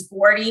when she was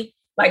 40.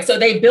 Like, so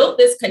they built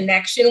this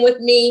connection with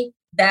me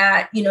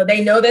that,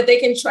 they know that they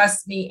can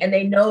trust me and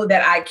they know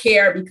that I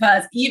care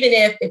because even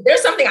if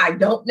there's something I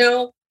don't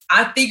know,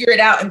 I figure it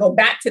out and go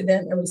back to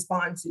them and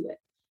respond to it.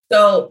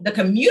 So the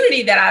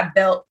community that I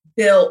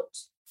built,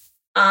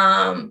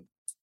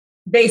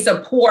 they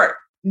support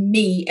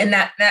me and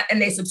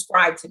and they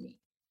subscribe to me.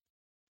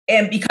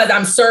 And because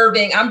I'm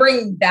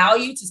bringing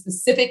value to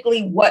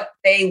specifically what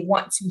they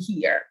want to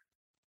hear.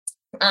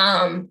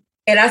 And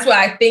that's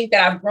why I think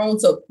that I've grown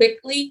so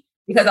quickly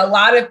because a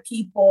lot of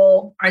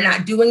people are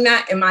not doing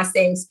that in my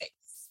same space.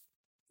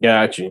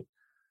 Got you.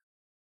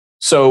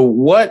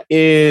 So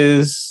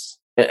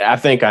I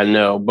think I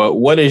know, but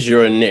what is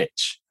your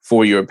niche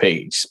for your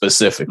page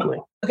specifically?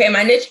 Okay,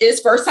 my niche is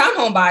first-time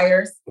home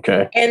buyers.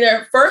 Okay. And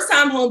they're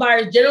first-time home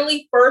buyers,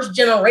 generally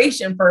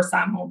first-generation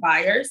first-time home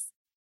buyers.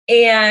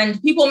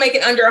 And people make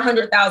it under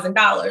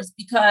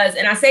 $100,000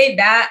 and I say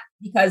that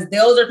because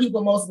those are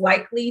people most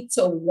likely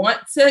to want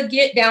to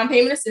get down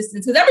payment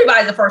assistance because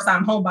everybody's a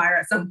first-time home buyer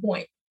at some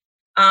point.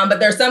 But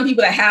there's some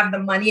people that have the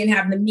money and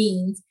have the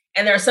means.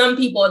 And there are some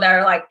people that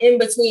are like in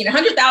between.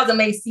 100,000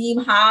 may seem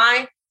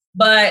high,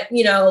 but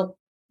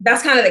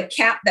that's kind of the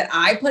cap that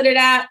I put it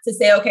at to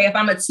say, okay, if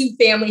I'm a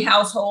 2-family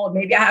household,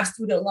 maybe I have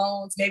student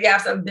loans, maybe I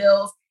have some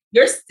bills,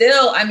 you're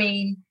still,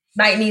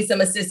 might need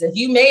some assistance.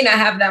 You may not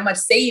have that much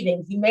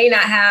savings. You may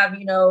not have,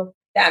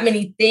 that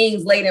many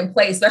things laid in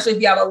place, especially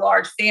if you have a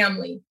large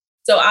family.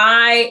 So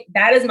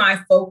that is my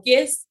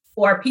focus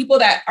for people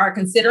that are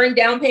considering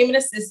down payment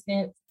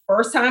assistance,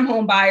 first-time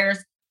home buyers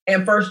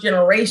and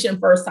first-generation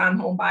first-time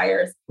home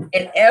buyers,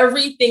 and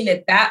everything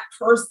that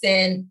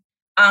person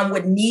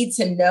would need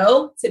to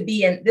know to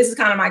be in. This is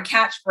kind of my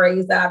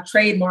catchphrase that I've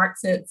trademarked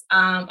since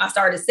I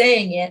started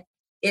saying it,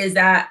 is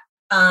that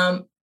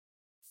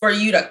for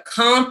you to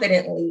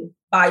confidently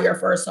buy your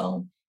first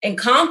home. And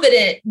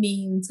confident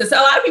means, because a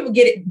lot of people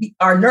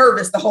are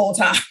nervous the whole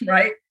time,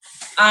 right?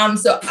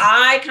 So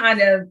I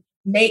kind of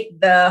make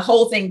the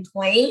whole thing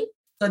plain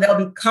so they'll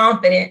be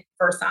confident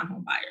first-time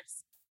home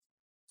buyers.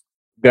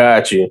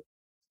 Got you.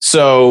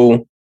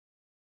 So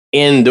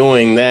in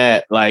doing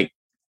that,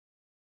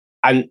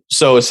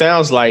 so it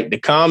sounds like the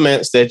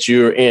comments that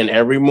you're in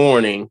every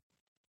morning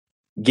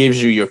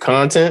gives you your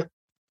content?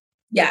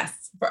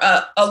 Yes, for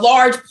a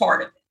large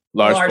part of it.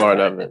 Large part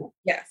of it.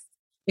 Yes.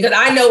 Because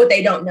I know what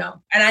they don't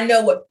know. And I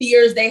know what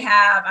fears they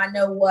have. I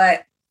know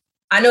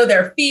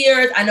their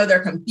fears. I know their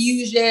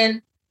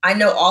confusion. I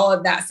know all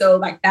of that. So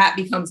that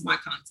becomes my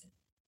content.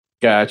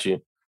 Got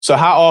you. So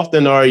how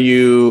often are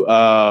you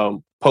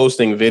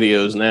posting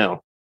videos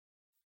now?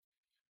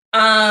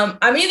 I'm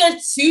either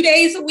 2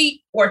 days a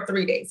week or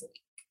 3 days a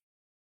week.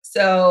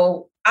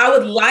 So I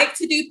would like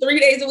to do 3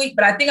 days a week,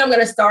 but I think I'm going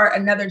to start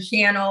another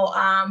channel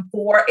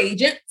for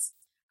agents.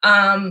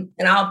 And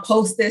I'll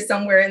post this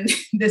somewhere, and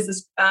this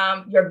is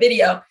your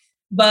video.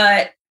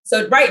 But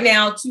so right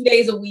now, 2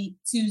 days a week,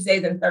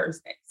 Tuesdays and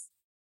Thursdays.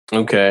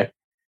 Okay.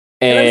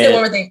 And let me say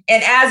one more thing,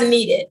 and as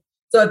needed.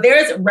 So if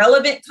there's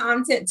relevant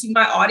content to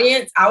my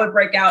audience, I would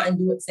break out and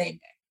do it same day.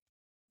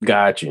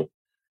 Got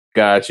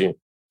you.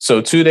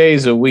 So 2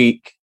 days a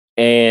week.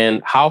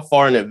 And how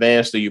far in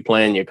advance do you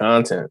plan your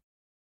content?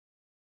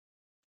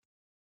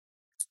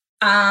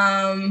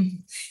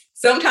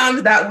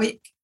 Sometimes that week.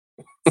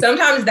 I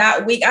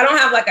don't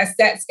have a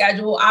set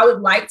schedule. I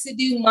would like to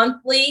do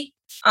monthly,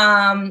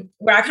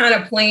 where I kind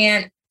of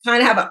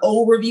have an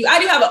overview. I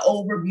do have an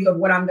overview of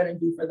what I'm going to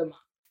do for the month.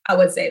 I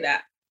would say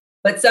that.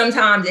 But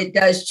sometimes it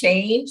does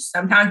change,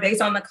 sometimes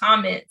based on the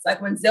comments.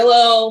 Like when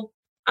Zillow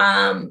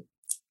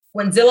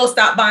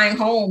stopped buying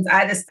homes, I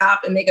had to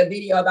stop and make a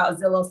video about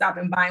Zillow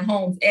stopping buying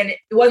homes. And it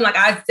wasn't like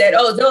I said,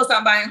 oh, Zillow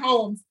stopped buying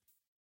homes.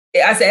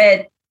 I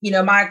said,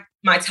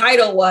 my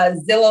title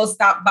was Zillow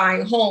stopped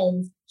buying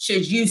homes.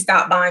 should you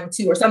stop buying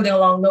too, or something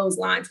along those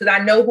lines? Because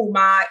I know who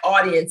my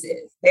audience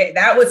is.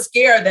 That would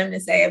scare them to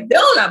say, if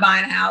Bill's not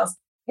buying a house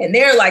and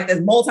they're like this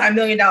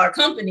multi-million-dollar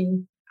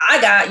company, I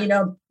got,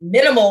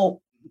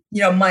 minimal,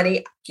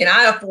 money. Can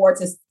I afford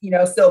to,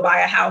 still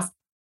buy a house?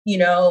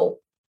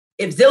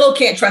 If Zillow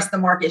can't trust the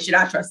market, should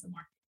I trust the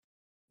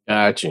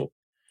market?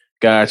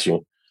 Got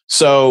you.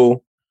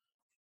 So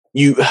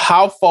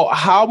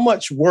how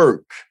much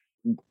work?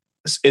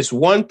 It's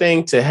one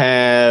thing to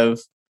have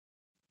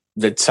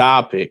the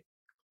topic,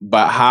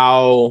 but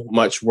how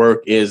much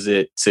work is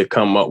it to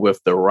come up with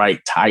the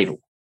right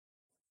title?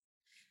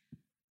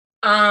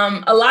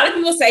 A lot of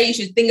people say you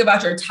should think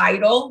about your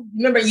title.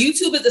 Remember,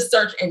 YouTube is a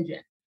search engine.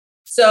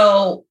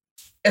 So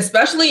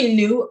especially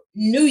new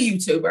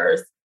YouTubers,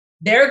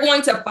 they're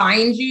going to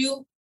find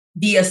you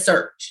via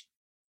search.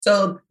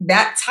 So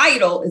that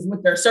title is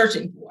what they're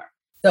searching for.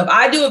 So if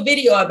I do a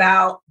video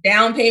about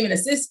down payment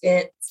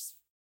assistance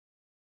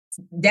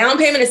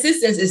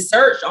is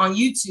searched on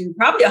YouTube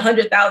probably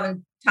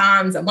 100,000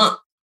 times a month.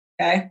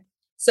 Okay.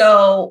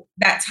 So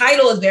that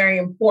title is very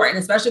important,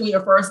 especially when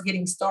you're first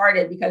getting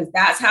started, because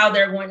that's how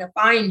they're going to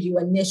find you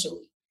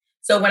initially.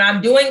 So when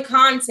I'm doing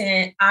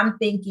content, I'm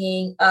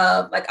thinking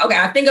of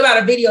I think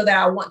about a video that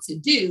I want to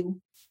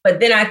do, but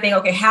then I think,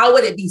 okay, how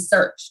would it be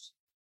searched?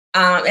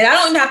 And I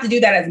don't even have to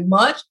do that as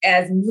much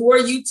as newer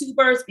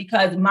YouTubers,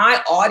 because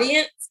my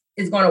audience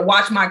is going to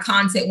watch my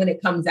content when it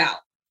comes out.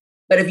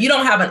 But if you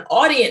don't have an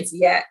audience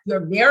yet,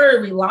 you're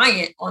very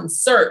reliant on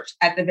search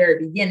at the very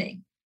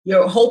beginning.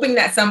 You're hoping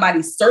that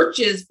somebody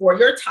searches for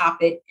your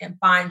topic and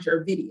finds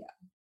your video.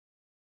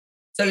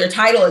 So your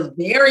title is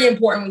very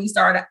important when you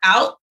start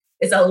out.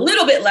 It's a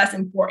little bit less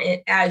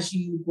important as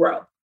you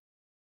grow.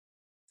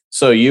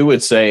 So you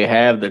would say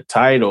have the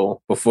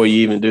title before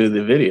you even do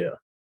the video?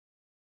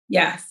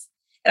 Yes.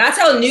 And I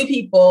tell new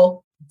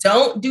people,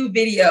 don't do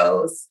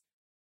videos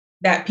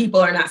that people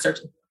are not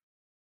searching for.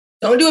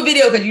 Don't do a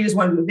video because you just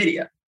want to do a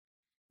video.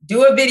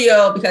 Do a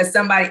video because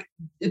somebody,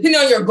 depending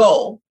on your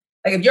goal,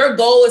 like if your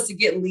goal is to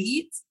get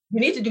leads, you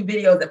need to do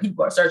videos that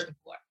people are searching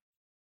for.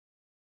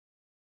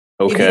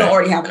 Okay. If you don't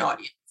already have an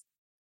audience.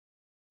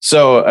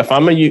 So if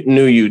I'm a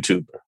new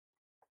YouTuber,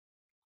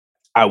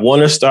 I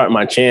want to start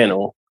my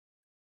channel,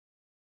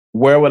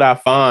 where would I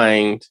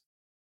find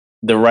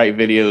the right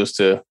videos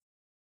to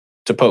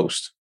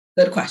post?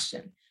 Good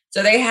question.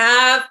 So they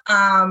have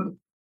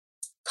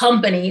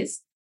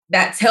companies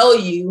that tell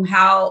you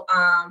how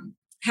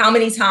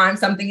many times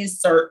something is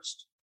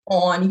searched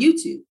on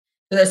YouTube.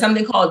 So there's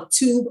something called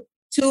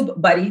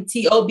TubeBuddy,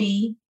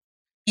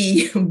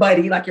 T-O-B-E,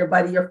 buddy, like your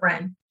buddy, your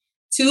friend.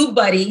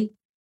 TubeBuddy,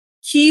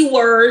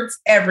 keywords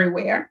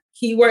everywhere.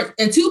 Keywords,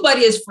 and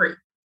TubeBuddy is free.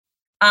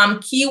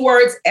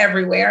 Keywords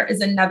everywhere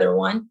is another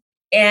one.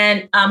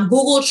 And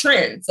Google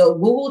Trends. So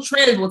Google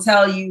Trends will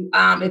tell you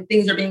if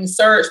things are being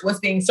searched, what's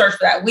being searched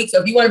for that week.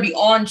 So if you want to be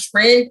on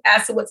trend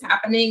as to what's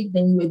happening,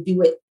 then you would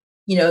do it,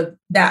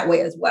 that way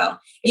as well.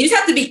 And you just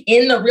have to be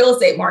in the real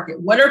estate market.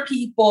 What are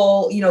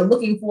people,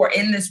 looking for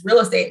in this real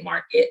estate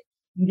market?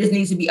 You just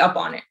need to be up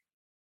on it.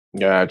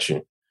 Got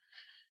you.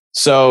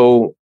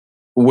 So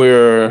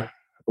we're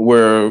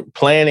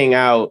planning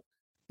out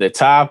the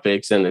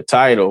topics and the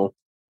title.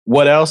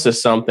 What else is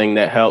something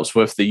that helps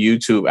with the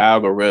YouTube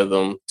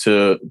algorithm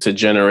to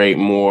generate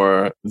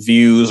more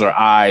views or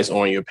eyes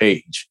on your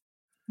page?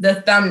 The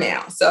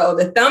thumbnail. So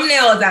the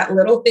thumbnail is that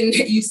little thing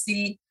that you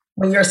see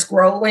when you're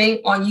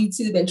scrolling on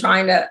YouTube and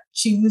trying to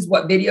choose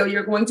what video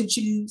you're going to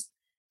choose.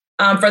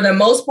 For the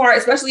most part,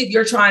 especially if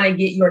you're trying to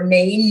get your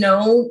name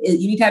known,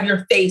 you need to have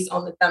your face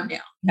on the thumbnail.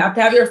 You have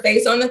to have your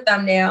face on the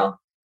thumbnail.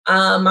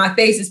 My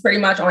face is pretty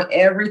much on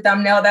every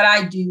thumbnail that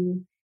I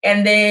do.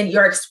 And then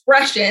your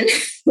expression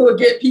will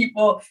get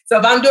people. So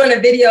if I'm doing a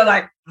video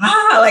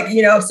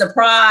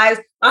surprise,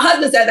 my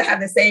husband says I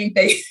have the same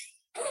face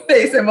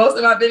in most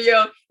of my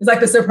video. It's like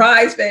the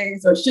surprise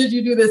face, or should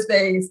you do this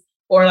face,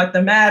 or like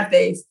the mad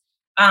face.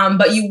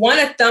 But you want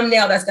a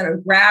thumbnail that's going to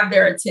grab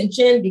their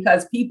attention,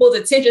 because people's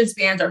attention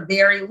spans are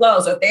very low.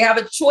 So if they have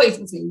a choice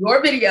between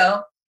your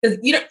video, because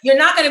you're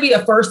not going to be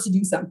the first to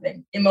do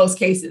something in most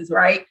cases,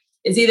 right?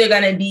 It's either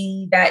going to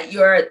be that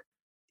you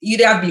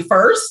have to be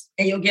first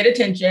and you'll get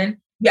attention.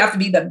 You have to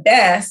be the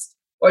best,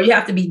 or you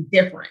have to be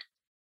different.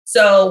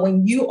 So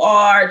when you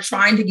are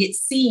trying to get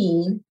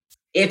seen,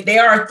 if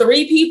there are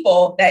 3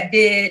 people that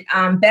did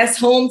best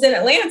homes in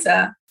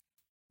Atlanta,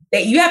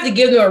 that you have to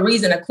give them a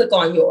reason to click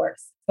on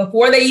yours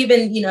before they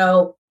even,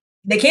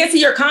 they can't see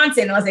your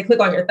content unless they click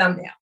on your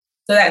thumbnail.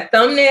 So that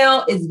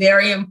thumbnail is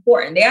very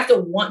important. They have to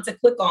want to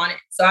click on it.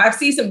 So I've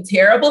seen some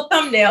terrible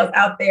thumbnails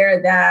out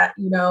there that,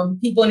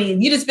 people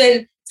need you to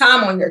spend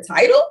time on your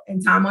title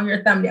and time on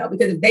your thumbnail,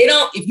 because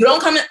if you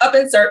don't come up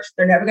in search,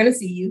 they're never going to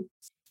see you.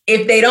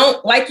 If they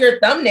don't like your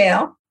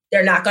thumbnail,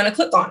 they're not going to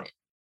click on it.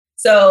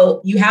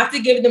 So you have to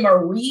give them a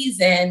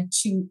reason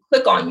to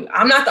click on you.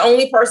 I'm not the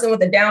only person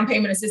with a down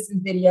payment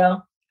assistance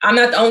video. I'm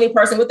not the only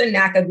person with a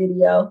NACA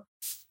video,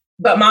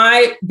 but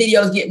my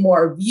videos get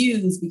more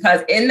views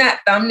because in that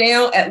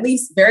thumbnail, at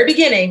least very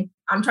beginning,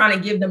 I'm trying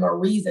to give them a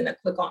reason to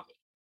click on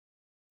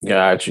me.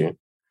 Got you.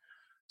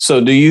 So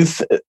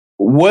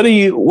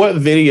what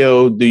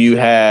video do you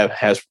have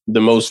has the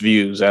most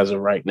views as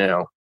of right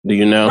now? Do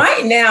you know?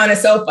 Right now, and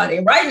it's so funny.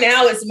 Right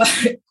now, it's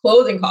my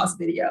closing cost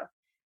video.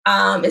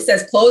 It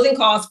says closing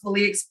costs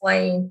fully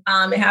explained.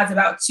 It has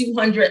about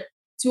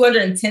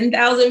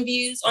 210,000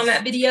 views on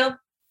that video.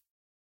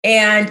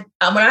 And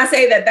when I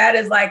say that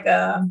is like,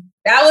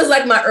 that was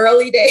like my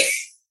early days.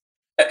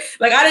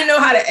 Like I didn't know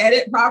how to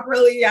edit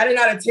properly. I didn't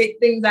know how to take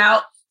things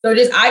out. So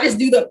I just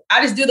do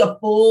the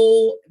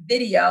full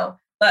video.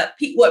 But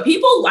what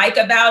people like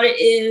about it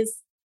is,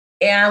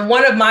 and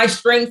one of my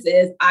strengths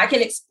is I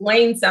can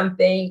explain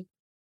something.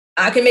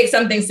 I can make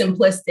something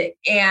simplistic.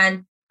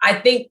 And I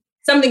think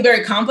something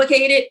very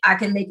complicated, I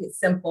can make it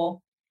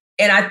simple.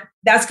 And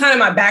that's kind of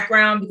my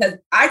background, because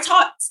I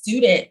taught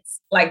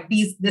students like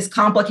this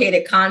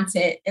complicated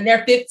content, and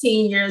they're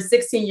 15 years,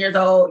 16 years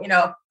old,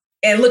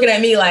 and looking at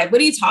me like,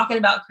 what are you talking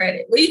about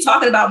credit? What are you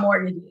talking about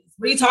mortgages?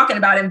 What are you talking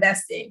about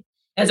investing?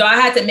 And so I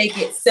had to make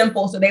it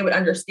simple so they would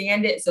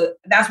understand it. So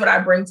that's what I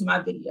bring to my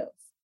videos.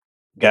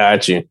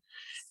 Got you.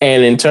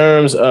 And in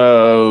terms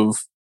of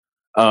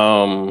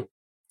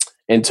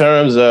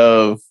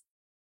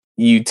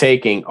you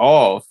taking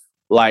off,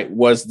 like,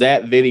 was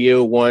that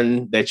video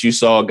one that you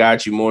saw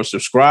got you more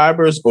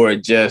subscribers, or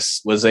it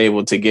just was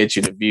able to get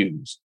you the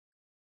views?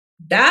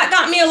 That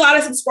got me a lot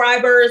of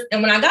subscribers.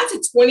 And when I got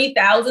to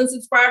 20,000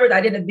 subscribers,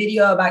 I did a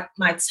video about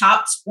my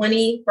top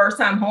 20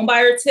 first-time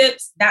homebuyer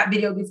tips. That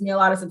video gets me a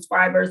lot of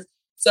subscribers.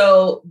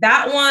 So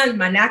that one,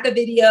 my NACA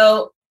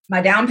video,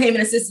 my down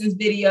payment assistance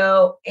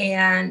video,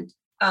 and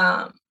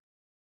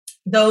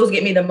those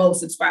get me the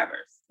most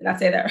subscribers. Did I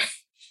say that right?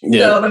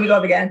 Yeah. So let me go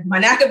up again. My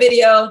NACA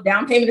video,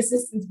 down payment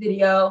assistance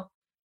video.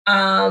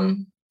 I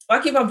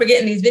keep on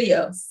forgetting these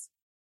videos.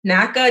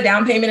 NACA,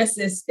 down payment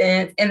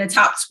assistance, and the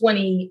top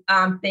 20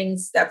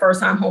 things that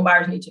first-time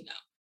homebuyers need to know.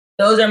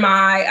 Those are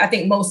my, I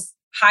think, most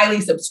highly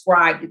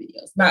subscribed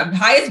videos. My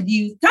highest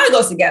views, kind of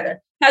goes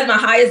together, has my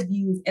highest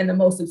views and the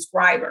most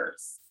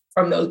subscribers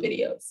from those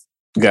videos.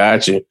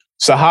 Gotcha.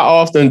 So how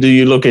often do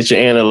you look at your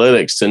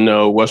analytics to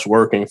know what's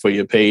working for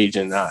your page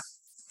and not?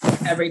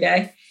 Every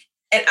day.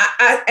 And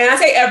I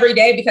say every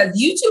day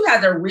because YouTube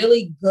has a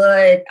really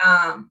good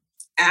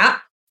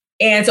app.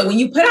 And so when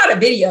you put out a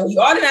video,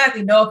 you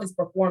automatically know if it's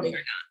performing or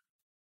not.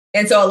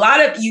 And so a lot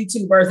of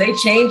YouTubers,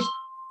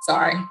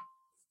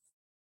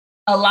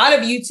 a lot of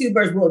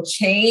YouTubers will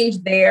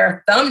change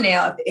their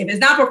thumbnail. If it's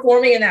not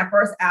performing in that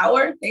first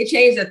hour, they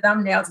change the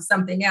thumbnail to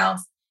something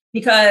else,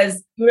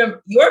 because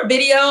remember, your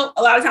video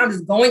a lot of times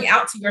is going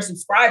out to your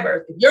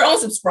subscribers. If your own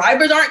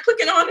subscribers aren't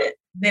clicking on it,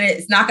 then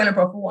it's not going to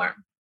perform.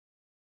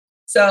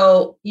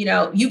 So, you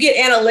get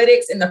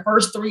analytics in the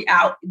first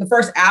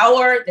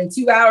hour, then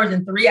 2 hours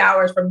and 3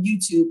 hours from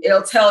YouTube.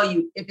 It'll tell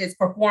you if it's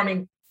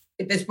performing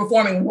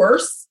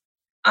worse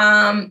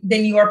than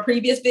your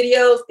previous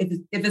videos, if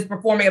it's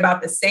performing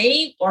about the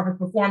same, or if it's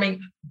performing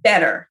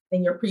better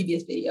than your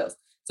previous videos.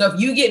 So if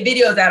you get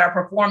videos that are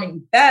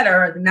performing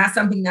better, then that's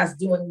something that's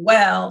doing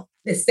well.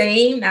 The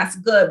same, that's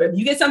good. But if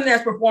you get something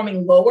that's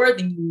performing lower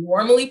than you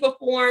normally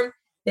perform,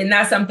 then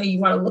that's something you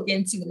want to look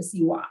into and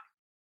see why.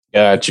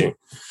 Got you.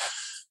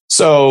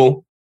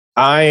 So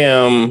I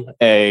am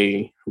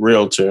a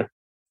realtor.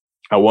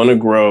 I want to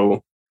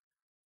grow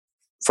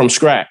from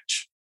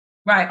scratch.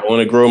 Right. I want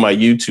to grow my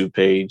YouTube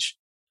page.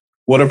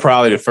 What are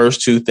probably the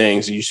first two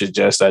things you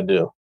suggest I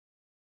do?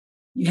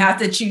 You have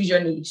to choose your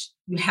niche.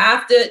 You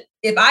have to,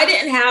 if I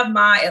didn't have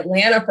my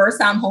Atlanta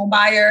first-time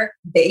homebuyer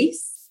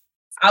base,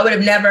 I would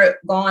have never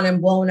gone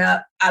and blown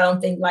up, I don't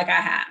think, like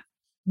I have.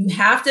 You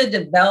have to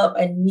develop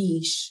a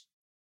niche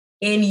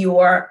in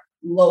your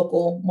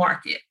local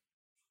market,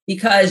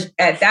 because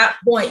at that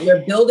point,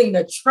 you're building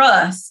the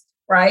trust,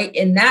 right,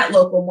 in that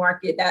local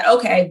market that,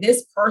 okay,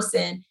 this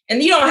person,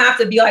 and you don't have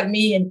to be like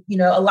me. And,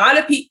 a lot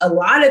of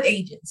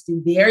agents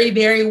do very,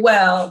 very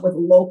well with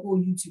local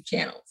YouTube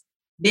channels,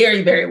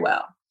 very, very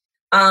well.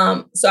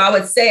 So I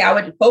would say I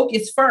would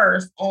focus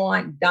first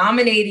on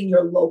dominating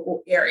your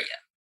local area,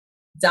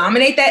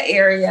 dominate that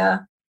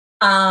area.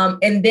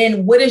 And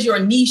then what is your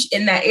niche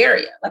in that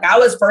area? Like, I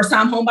was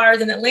first-time homebuyers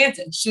in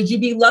Atlanta. Should you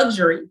be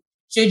luxury?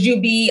 Should you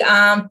be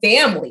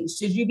family?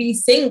 Should you be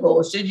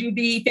single? Should you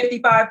be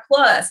 55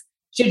 plus?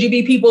 Should you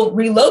be people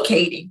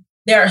relocating?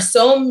 There are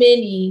so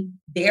many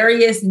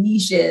various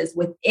niches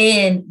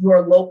within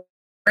your local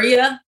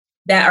area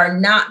that are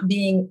not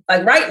being,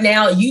 like, right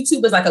now,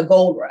 YouTube is like a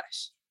gold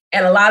rush.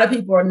 And a lot of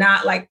people are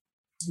not, like,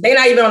 they're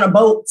not even on a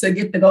boat to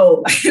get the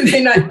gold.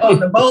 They're not on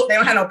the boat. They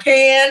don't have no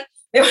pan.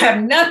 They don't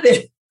have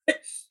nothing.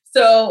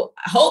 So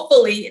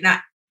hopefully, and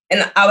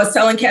I was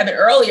telling Kevin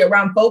earlier, where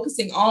I'm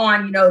focusing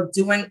on,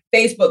 doing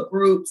Facebook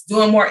groups,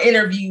 doing more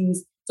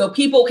interviews, so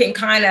people can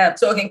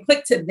so it can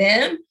click to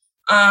them.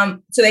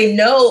 So they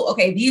know,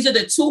 okay, these are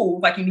the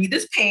tools, like you need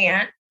this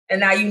pan,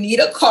 and now you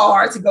need a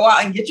car to go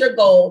out and get your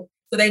gold.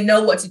 So they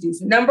know what to do.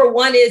 So number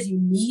one is you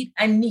need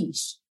a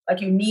niche.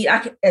 Like you need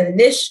a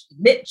niche.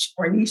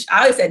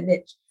 I always said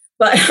niche,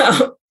 but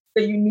so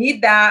you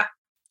need that.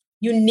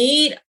 You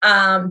need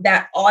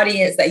that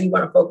audience that you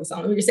want to focus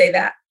on. Let me just say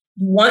that.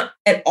 You want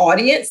an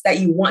audience that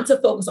you want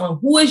to focus on.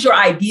 Who is your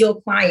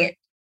ideal client?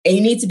 And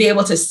you need to be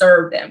able to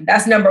serve them.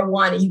 That's number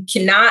one. And you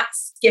cannot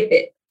skip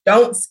it.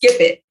 Don't skip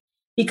it.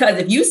 Because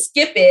if you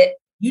skip it,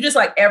 you just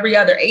like every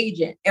other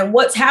agent. And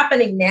what's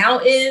happening now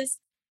is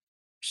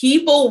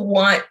people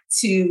want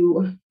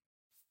to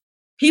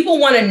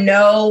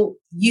know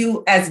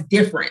you as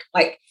different.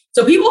 Like,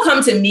 so people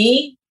come to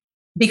me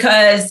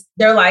because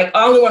they're like, oh,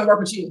 I only want to work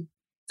with you.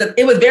 So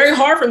it was very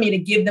hard for me to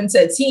give them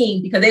to a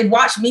team because they've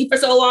watched me for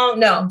so long.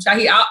 No,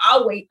 Shahid,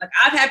 I'll wait. Like,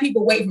 I've had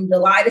people wait from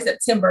July to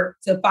September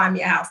to find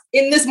me a house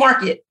in this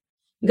market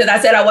because I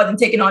said I wasn't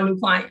taking on new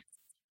clients,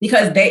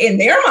 because they, in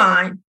their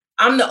mind,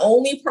 I'm the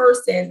only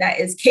person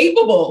that is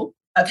capable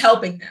of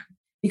helping them,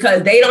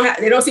 because they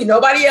don't see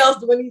nobody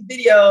else doing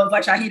these videos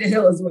like Shahida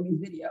Hill is doing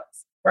these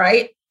videos,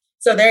 right?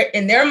 So they're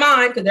in their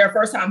mind, because they're a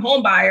first-time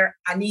home buyer,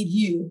 I need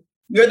you.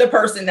 You're the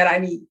person that I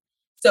need.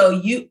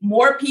 So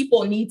more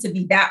people need to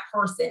be that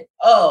person.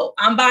 Oh,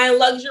 I'm buying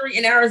luxury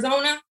in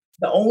Arizona.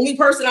 The only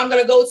person I'm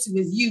going to go to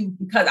is you,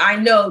 because I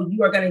know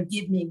you are going to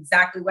give me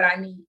exactly what I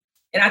need.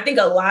 And I think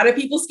a lot of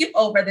people skip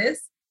over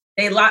this.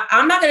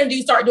 I'm not going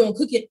to start doing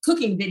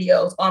cooking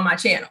videos on my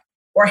channel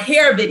or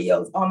hair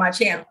videos on my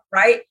channel,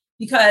 right?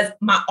 Because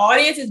my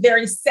audience is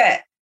very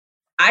set.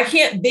 I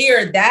can't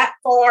veer that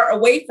far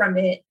away from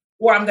it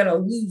or I'm going to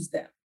lose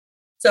them.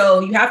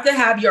 So you have to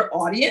have your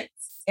audience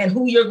and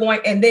who you're going,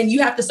 and then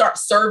you have to start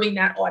serving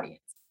that audience.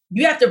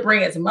 You have to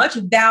bring as much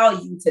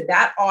value to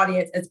that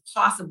audience as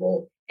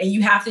possible, and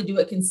you have to do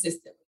it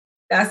consistently.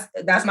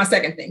 That's my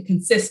second thing,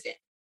 consistent.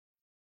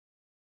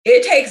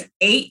 It takes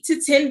 8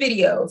 to 10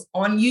 videos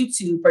on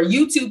YouTube for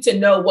YouTube to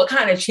know what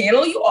kind of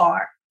channel you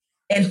are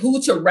and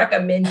who to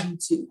recommend you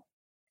to.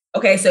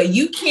 Okay, so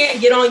you can't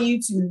get on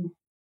YouTube,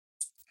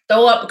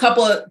 throw up a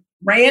couple of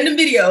random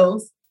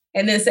videos,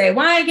 and then say,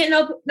 why ain't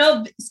getting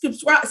no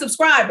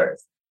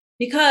subscribers?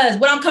 Because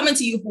what I'm coming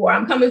to you for,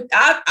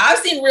 I've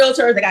seen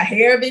realtors that got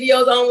hair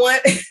videos on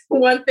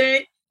one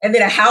thing, and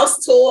then a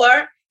house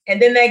tour,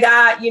 and then they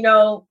got,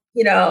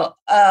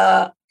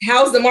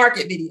 how's the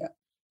market video.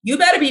 You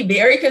better be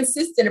very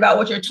consistent about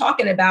what you're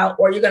talking about,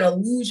 or you're going to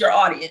lose your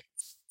audience,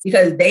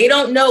 because they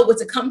don't know what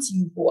to come to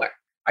you for.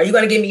 Are you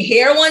going to give me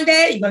hair one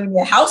day? Are you going to give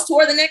me a house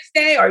tour the next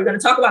day? Or are you going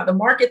to talk about the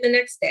market the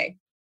next day?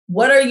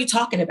 What are you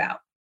talking about?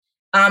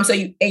 So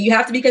you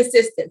have to be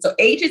consistent. So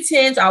 8 to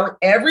 10. So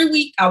every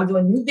week I would do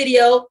a new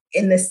video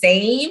in the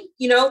same,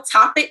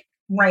 topic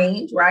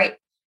range, right?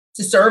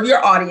 To serve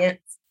your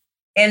audience.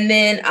 And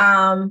then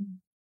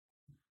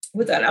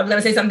with that, I was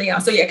going to say something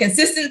else. So yeah,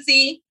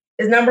 consistency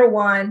is number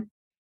one.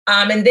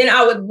 And then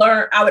I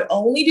would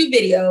only do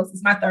videos. This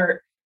is my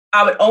third.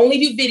 I would only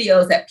do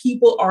videos that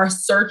people are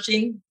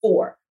searching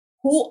for.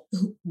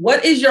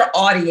 What is your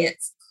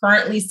audience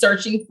currently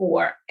searching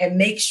for? And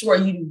make sure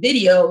you do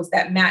videos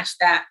that match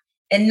that.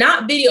 And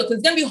not video, because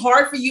it's going to be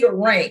hard for you to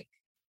rank.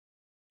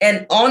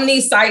 And on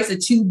these sites, the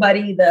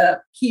TubeBuddy, the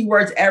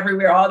keywords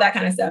everywhere, all that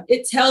kind of stuff,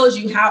 it tells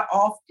you how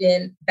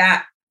often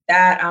that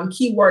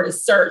keyword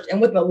is searched and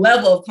what the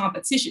level of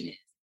competition is.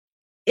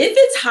 If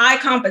it's high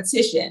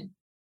competition,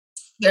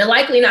 you're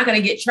likely not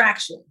going to get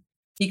traction,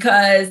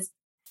 because,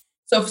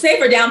 so say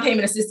for down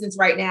payment assistance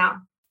right now,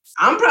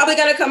 I'm probably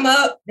going to come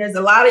up. There's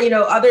a lot of,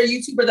 other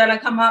YouTubers that have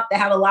come up that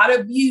have a lot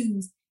of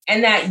views,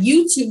 and that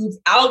YouTube's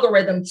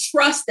algorithm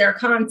trusts their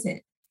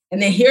content.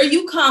 And then here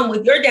you come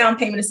with your down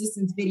payment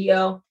assistance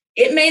video.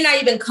 It may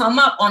not even come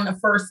up on the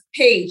first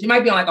page. It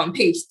might be on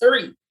page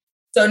 3.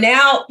 So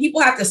now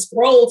people have to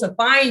scroll to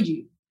find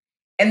you,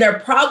 and they're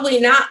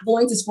probably not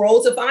going to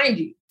scroll to find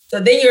you.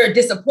 So then you're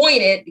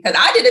disappointed, because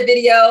I did a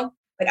video,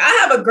 like I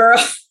have a girl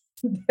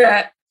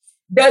that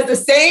does the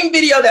same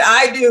video that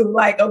I do,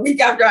 like a week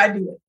after I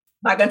do it.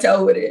 I'm not gonna tell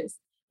who it is.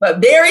 But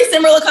very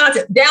similar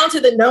content, down to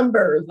the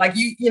numbers. Like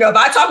if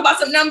I talk about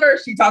some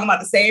numbers, she's talking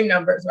about the same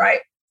numbers, right?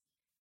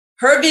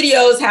 Her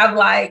videos have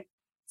like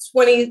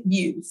 20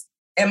 views,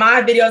 and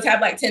my videos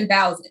have like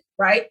 10,000,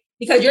 right?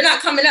 Because you're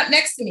not coming up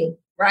next to me,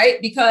 right?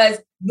 Because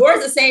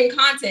yours the same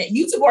content.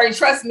 YouTube already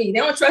trusts me. They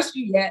don't trust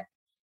you yet.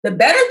 The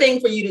better thing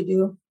for you to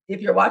do, if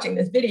you're watching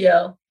this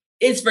video,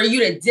 is for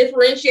you to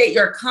differentiate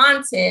your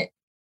content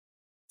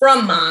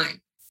from mine.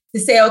 To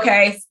say,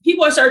 okay,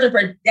 people are searching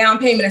for down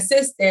payment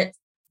assistance,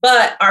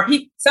 but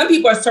some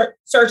people are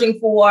searching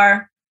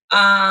for,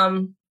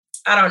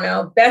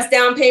 best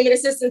down payment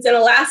assistance in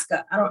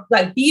Alaska.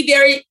 Be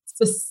very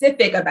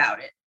specific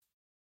about it.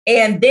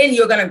 And then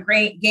you're going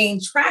to gain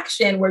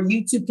traction where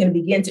YouTube can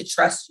begin to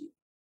trust you.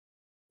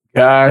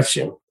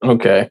 Gotcha.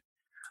 Okay.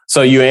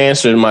 So you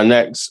answered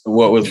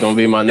what was going to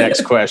be my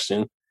next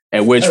question,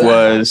 and which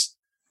was,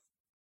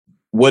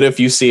 what if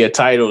you see a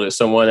title that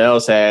someone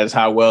else has?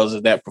 How well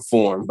does that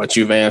perform? But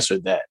you've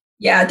answered that.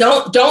 Yeah,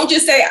 don't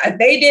just say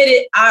they did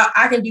it,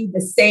 I can do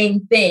the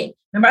same thing.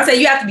 Remember, I say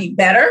you have to be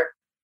better.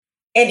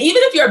 And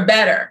even if you're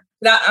better,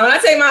 when I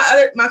say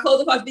my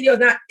closing cost video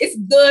it's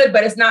good,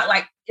 but it's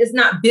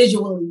not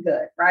visually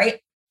good, right?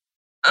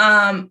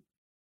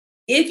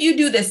 If you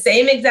do the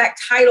same exact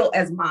title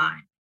as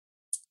mine,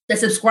 the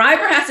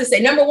subscriber has to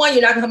say, number one,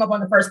 you're not gonna come up on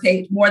the first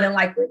page, more than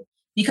likely.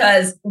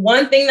 Because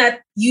one thing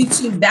that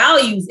YouTube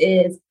values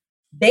is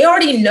they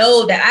already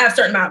know that I have a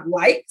certain amount of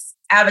likes.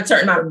 I have a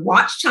certain amount of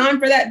watch time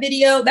for that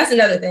video. That's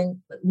another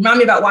thing. Remind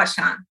me about watch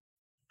time.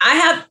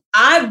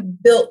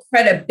 I've built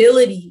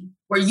credibility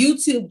where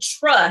YouTube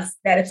trusts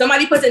that if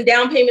somebody puts in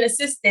down payment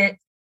assistance,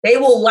 they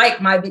will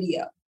like my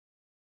video.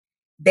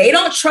 They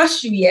don't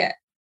trust you yet.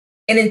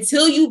 And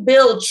until you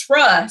build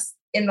trust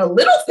in the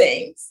little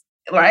things,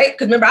 right?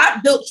 Because remember,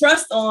 I built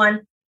trust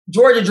on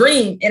Georgia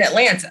Dream in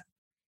Atlanta.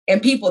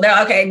 And people,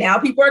 they're okay, now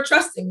people are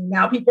trusting me.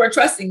 Now people are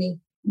trusting me.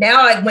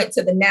 Now I went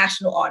to the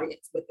national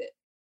audience with it.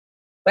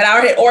 But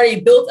I had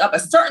already built up a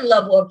certain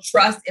level of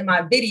trust in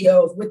my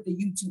videos with the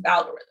YouTube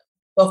algorithm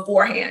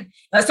beforehand.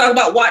 Let's talk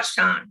about watch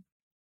time.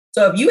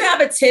 So if you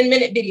have a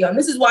 10-minute video, and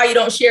this is why you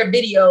don't share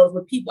videos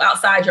with people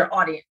outside your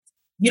audience.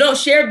 You don't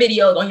share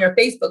videos on your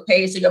Facebook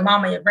page so your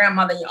mama, your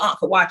grandmother, and your aunt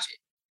could watch it.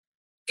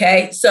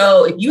 Okay,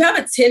 so if you have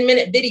a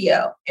 10-minute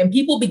video and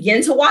people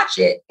begin to watch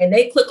it and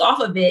they click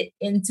off of it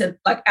into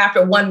like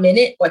after 1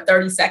 minute or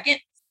 30 seconds,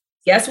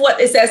 guess what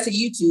it says to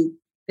YouTube?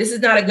 This is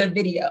not a good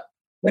video.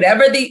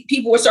 Whatever the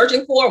people were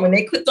searching for, when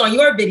they clicked on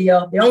your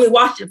video, they only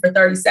watched it for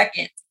 30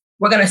 seconds.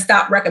 We're going to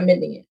stop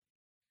recommending it.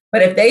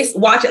 But if they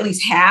watch at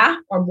least half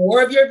or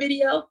more of your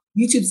video,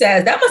 YouTube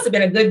says that must have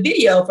been a good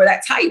video for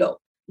that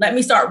title. Let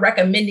me start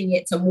recommending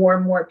it to more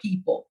and more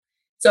people.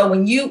 So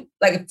when you,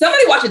 like if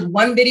somebody watches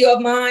one video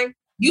of mine,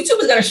 YouTube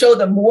is going to show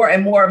them more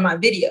and more of my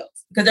videos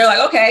because they're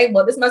like, okay,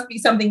 well, this must be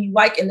something you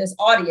like in this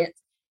audience.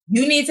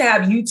 You need to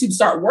have YouTube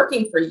start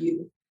working for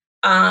you.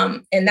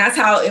 And that's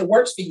how it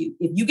works for you.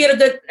 If you get a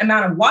good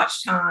amount of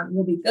watch time,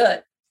 you'll be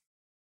good.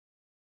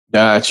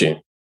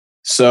 Gotcha.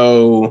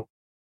 So,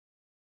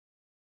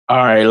 all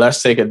right,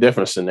 let's take a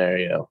different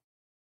scenario.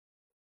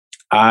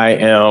 I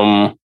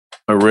am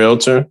a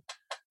realtor.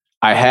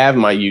 I have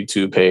my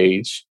YouTube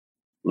page.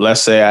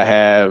 Let's say I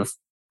have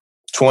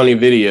 20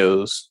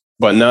 videos,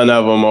 but none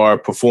of them are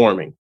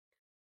performing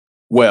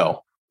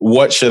well.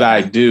 What should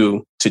I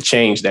do to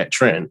change that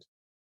trend?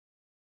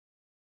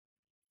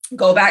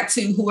 Go back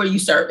to who are you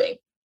serving?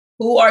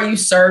 Who are you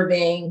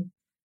serving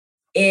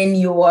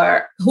who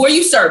are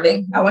you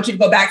serving? I want you to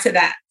go back to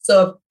that.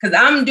 So, because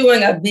I'm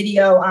doing a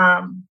video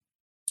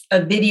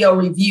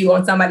review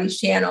on somebody's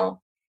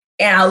channel,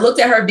 and I looked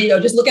at her video,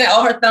 just looking at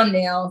all her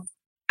thumbnails,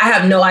 I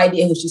have no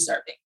idea who she's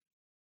serving.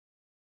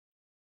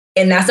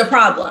 And that's a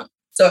problem.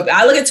 So if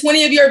I look at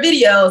 20 of your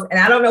videos and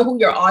I don't know who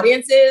your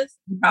audience is,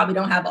 you probably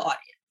don't have an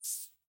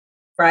audience,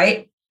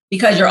 right?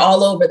 Because you're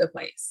all over the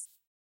place.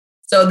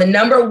 So the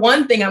number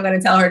one thing I'm going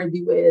to tell her to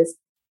do is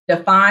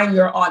define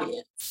your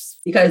audience.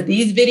 Because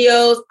these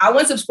videos, I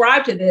wouldn't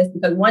subscribe to this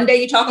because one day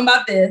you're talking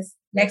about this,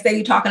 next day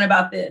you're talking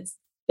about this.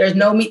 There's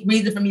no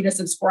reason for me to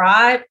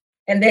subscribe.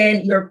 And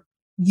then your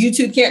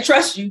YouTube can't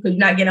trust you because you're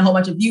not getting a whole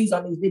bunch of views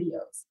on these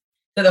videos.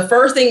 So the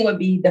first thing would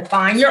be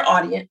define your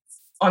audience.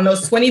 On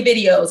those 20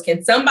 videos,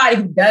 can somebody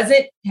who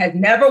has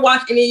never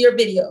watched any of your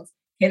videos,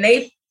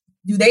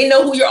 do they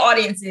know who your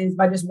audience is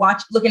by just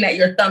looking at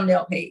your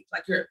thumbnail page?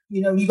 Like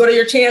you go to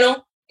your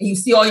channel and you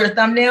see all your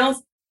thumbnails,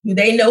 do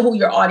they know who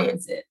your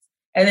audience is?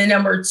 And then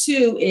number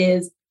two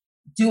is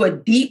do a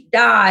deep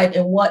dive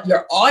in what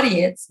your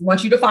audience,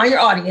 once you define your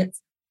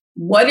audience,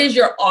 what is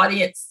your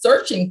audience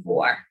searching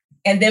for?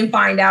 And then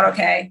find out,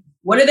 okay,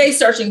 what are they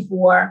searching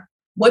for?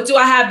 What do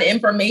I have the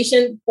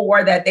information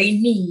for that they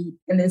need?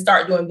 And then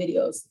start doing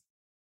videos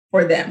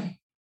for them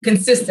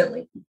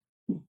consistently.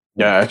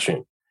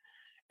 Gotcha.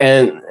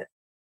 And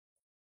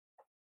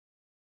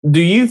do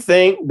you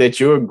think that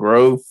your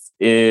growth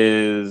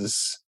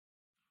is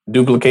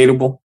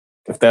duplicatable,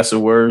 if that's a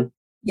word?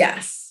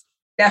 Yes,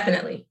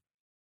 definitely.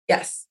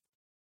 Yes.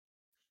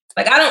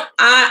 Like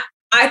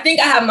I think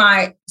I have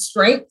my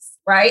strengths,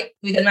 right?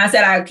 Because I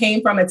said I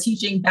came from a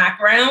teaching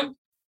background.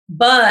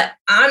 But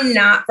I'm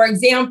not, for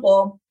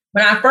example,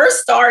 when I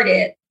first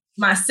started,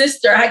 my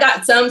sister, I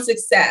got some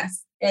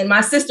success. And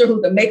my sister,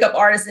 who's a makeup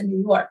artist in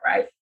New York,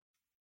 right?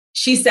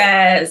 She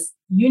says,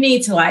 you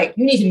need to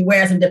be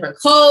wearing some different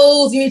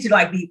clothes. You need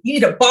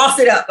to boss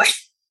it up. Like,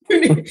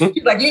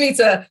 she's like, you need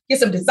to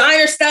get some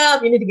designer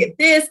stuff. You need to get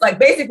this, like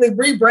basically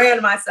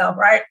rebrand myself,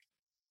 right?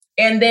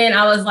 And then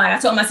I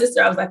told my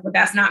sister, I was like, well,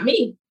 that's not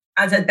me.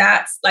 I said,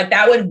 that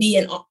would be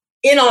an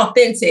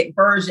inauthentic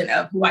version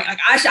of who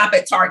I shop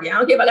at Target. I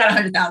don't care if I got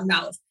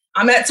 $100,000.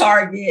 I'm at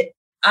Target.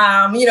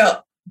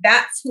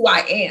 That's who I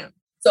am.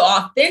 So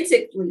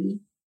authentically,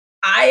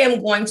 I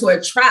am going to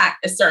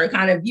attract a certain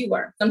kind of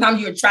viewer. Sometimes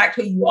you attract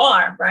who you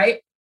are, right?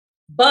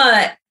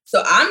 But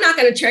so I'm not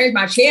going to change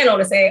my channel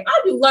to say,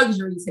 I'll do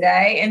luxury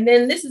today. And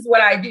then this is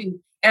what I do.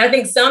 And I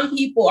think some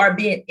people are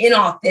being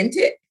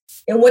inauthentic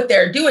in what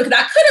they're doing. Because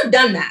I could have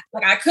done that.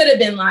 Like I could have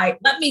been like,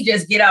 let me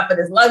just get up for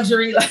this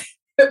luxury. Like,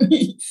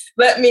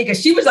 let me, because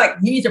she was like,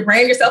 you need to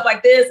brand yourself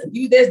like this and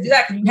do this, do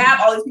that, because you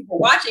have all these people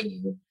watching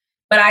you.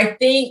 But I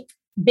think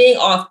being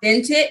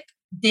authentic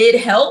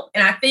did help.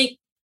 And I think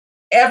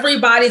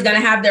everybody's going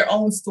to have their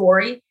own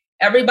story.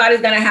 Everybody's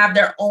going to have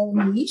their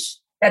own niche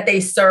that they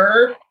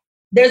serve.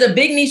 There's a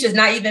big niche that's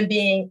not even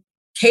being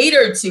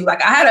catered to.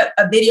 Like I had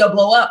a video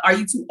blow up. Are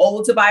you too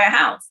old to buy a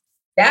house?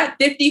 that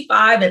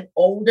 55 and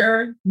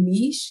older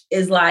niche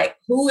is like,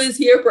 who is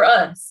here for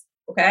us?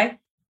 Okay.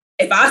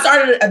 If I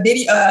started a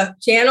video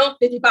channel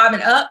 55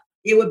 and up,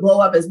 it would blow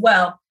up as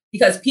well,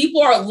 because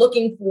people are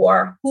looking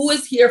for who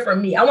is here for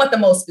me. I want the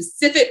most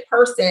specific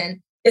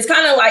person. It's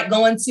kind of like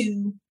going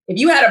to, if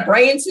you had a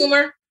brain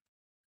tumor,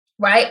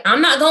 right?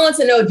 I'm not going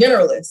to no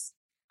generalist.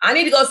 I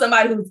need to go to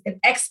somebody who's an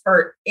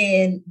expert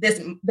in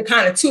the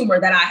kind of tumor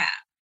that I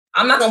have.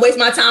 I'm not going to waste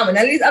my time with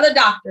none of these other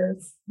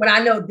doctors when I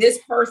know this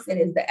person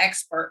is the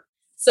expert.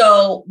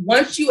 So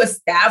once you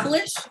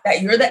establish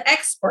that you're the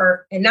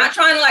expert and not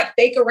trying to like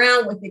fake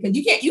around with it, because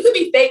you can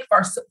be fake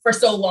for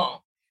so long.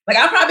 Like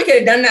I probably could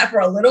have done that for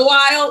a little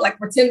while, like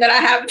pretend that I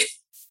have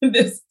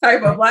this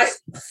type of life.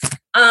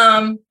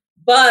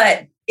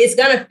 But it's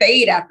going to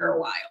fade after a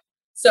while.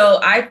 So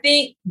I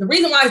think the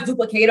reason why it's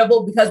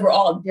duplicatable, because we're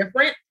all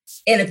different.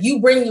 And if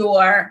you bring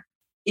your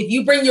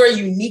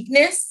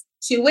uniqueness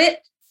to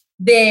it,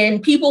 then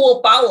people will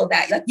follow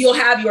that. Like you'll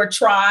have your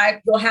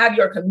tribe, you'll have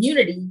your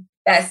community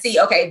that see,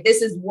 okay,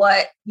 this is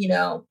what,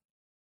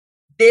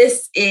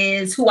 this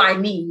is who I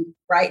need,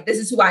 right? This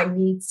is who I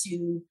need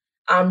to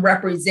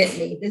represent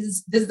me. This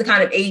is the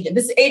kind of agent.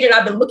 This is the agent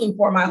I've been looking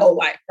for my whole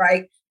life,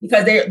 right?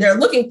 Because they're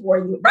looking for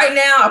you. Right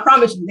now, I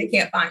promise you, they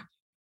can't find you.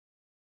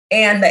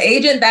 And the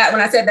agent that,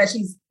 when I said that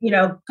she's,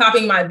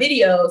 copying my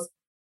videos,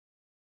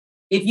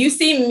 if you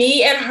see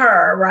me and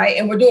her, right,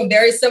 and we're doing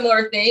very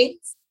similar things,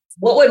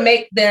 what would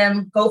make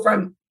them go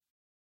from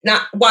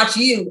not watch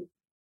you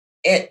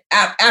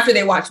after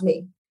they watch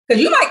me?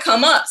 Because you might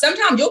come up,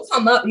 sometimes you'll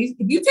come up, if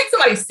you take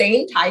somebody's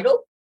same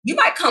title, you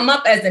might come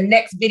up as the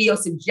next video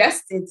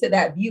suggested to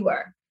that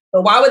viewer.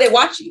 But why would they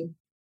watch you?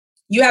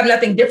 You have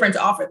nothing different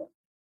to offer them.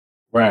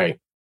 Right.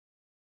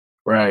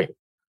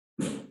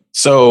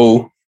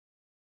 So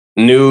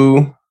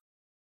new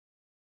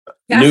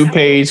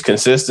page,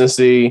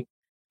 consistency,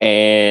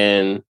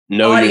 and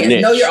know your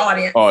niche. Know your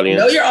audience.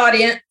 Know your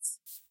audience.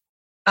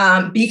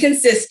 Be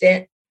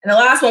consistent. And the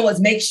last one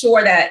was make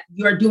sure that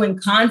you're doing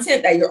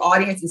content that your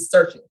audience is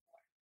searching for.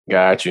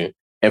 Got you.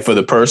 And for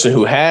the person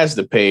who has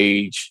the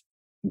page,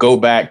 go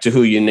back to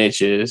who your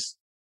niche is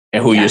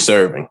and who you're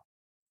serving.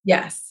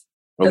 Yes.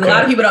 Because a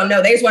lot of people don't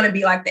know. They just want to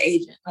be like the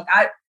agent. Like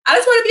I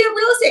just want to be a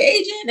real estate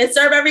agent and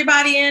serve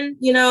everybody in,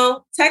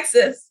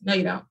 Texas. No,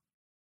 you don't.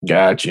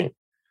 Got you.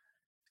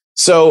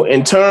 So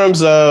in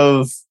terms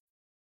of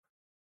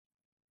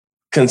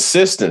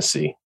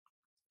consistency,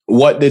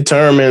 what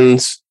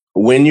determines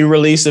when you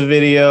release a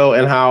video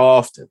and how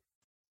often?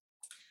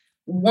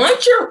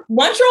 Once you're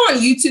on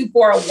YouTube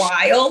for a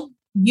while,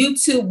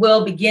 YouTube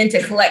will begin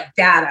to collect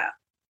data.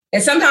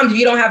 And sometimes if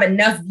you don't have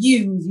enough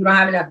views, you don't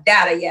have enough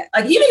data yet.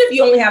 Like even if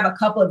you only have a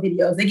couple of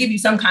videos, they give you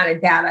some kind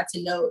of data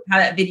to know how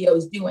that video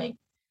is doing.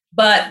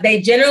 But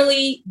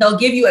they'll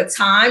give you a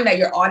time that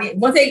your audience,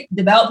 once they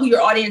develop who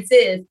your audience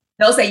is,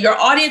 they'll say your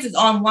audience is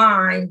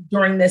online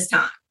during this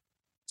time.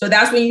 So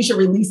that's when you should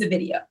release a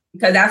video,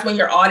 because that's when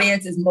your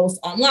audience is most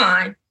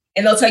online,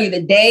 and they'll tell you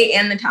the day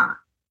and the time.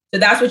 So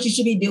that's what you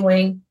should be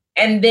doing.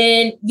 And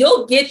then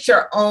you'll get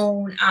your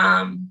own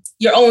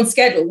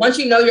schedule. Once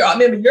you know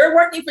remember, you're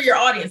working for your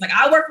audience. Like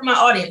I work for my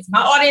audience.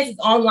 My audience is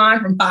online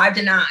from 5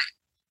 to 9.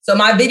 So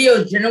my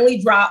videos generally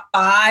drop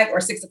 5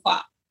 or 6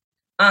 o'clock.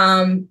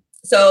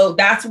 So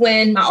that's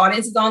when my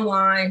audience is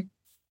online.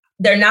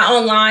 They're not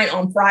online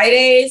on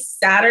Fridays,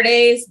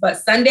 Saturdays, but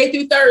Sunday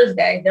through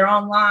Thursday, they're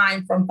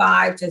online from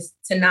 5 to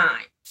 9.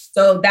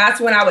 So that's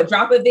when I would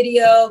drop a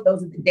video.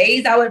 Those are the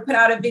days I would put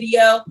out a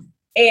video.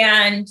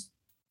 And,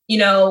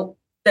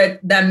 the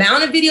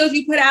amount of videos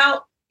you put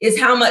out is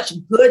how much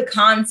good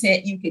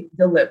content you could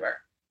deliver.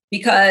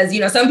 Because,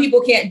 some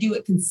people can't do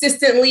it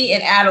consistently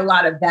and add a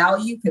lot of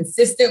value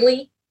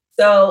consistently.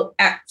 So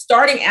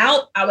starting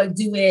out, I would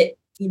do it,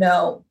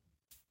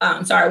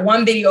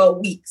 1 video a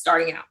week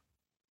starting out.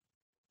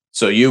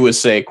 So you would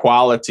say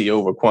quality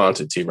over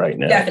quantity right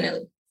now?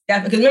 Definitely.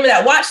 Because remember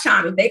that watch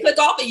time, if they click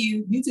off of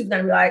you, YouTube's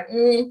going to be like,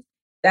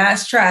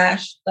 that's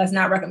trash. Let's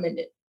not recommend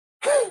it.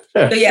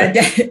 So yeah,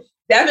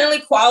 definitely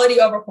quality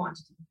over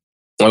quantity.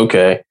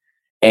 Okay.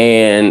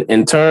 And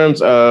in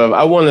terms of,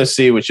 I want to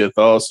see what your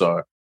thoughts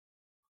are.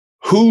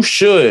 Who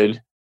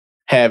should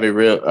have a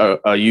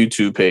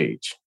YouTube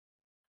page?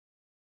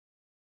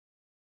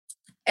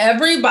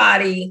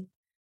 Everybody,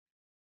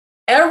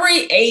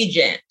 every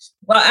agent.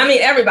 Well, I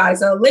mean, everybody.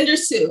 So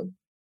lenders too.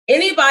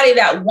 Anybody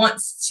that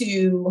wants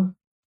to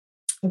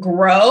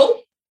grow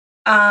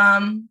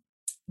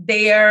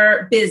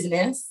their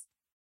business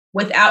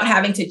without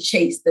having to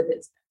chase the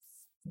business.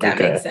 That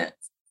makes sense.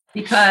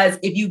 Because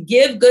if you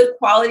give good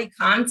quality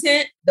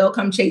content, they'll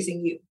come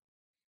chasing you.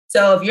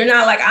 So if you're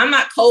not like, I'm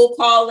not cold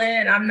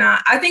calling,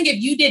 I think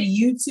if you did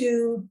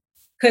YouTube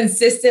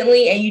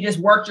consistently and you just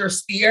worked your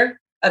sphere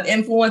of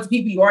influence,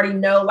 people you already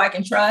know, like,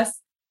 and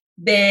trust,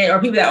 or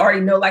people that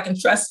already know, like, and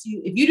trust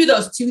you, if you do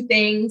those two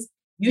things,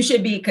 you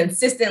should be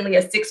consistently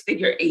a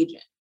 6-figure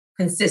agent,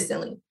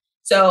 consistently.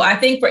 So I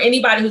think for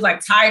anybody who's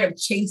like tired of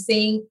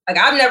chasing, like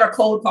I've never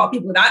cold called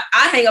people.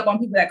 I hang up on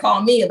people that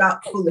call me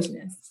about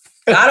foolishness.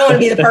 So I don't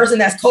want to be the person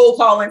that's cold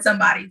calling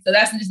somebody. So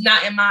that's just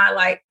not in my,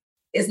 like,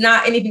 it's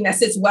not anything that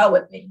sits well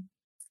with me.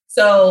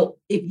 So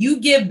if you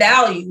give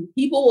value,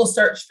 people will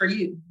search for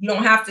you. You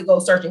don't have to go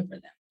searching for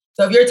them.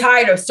 So if you're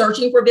tired of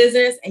searching for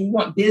business and you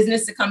want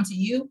business to come to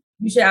you,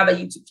 you should have a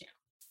YouTube channel.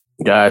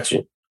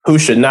 Gotcha. Who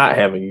should not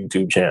have a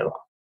YouTube channel?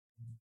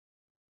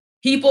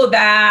 People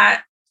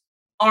that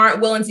aren't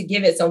willing to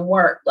give it some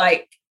work.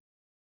 Like,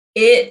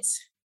 it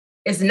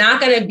is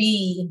not going to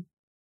be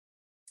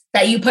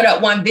that you put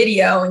up one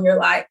video and you're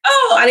like,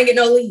 oh, I didn't get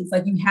no leads.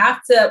 Like, you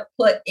have to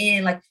put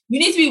in, like, you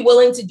need to be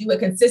willing to do it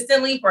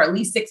consistently for at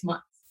least 6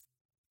 months.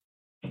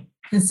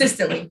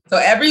 Consistently. So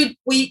every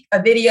week,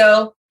 a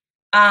video,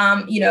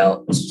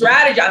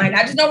 strategize, like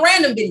not just no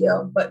random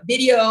video, but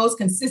videos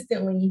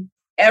consistently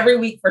every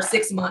week for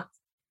 6 months,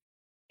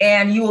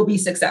 and you will be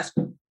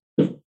successful.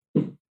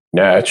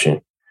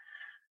 Gotcha.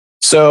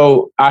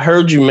 So I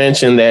heard you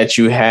mention that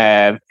you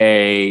have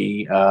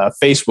a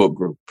Facebook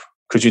group.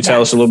 Could you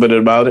tell us a little bit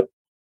about it?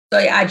 So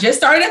yeah, I just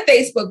started a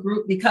Facebook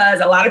group because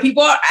a lot of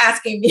people are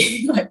asking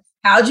me, like,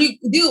 how'd you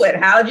do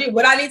it?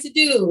 What I need to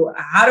do?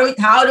 How do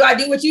I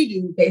do what you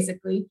do,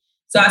 basically?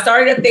 So I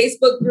started a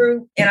Facebook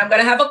group, and I'm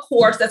going to have a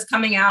course that's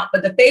coming out.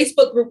 But the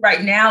Facebook group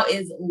right now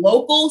is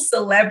Local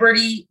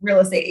Celebrity Real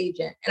Estate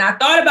Agent. And I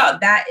thought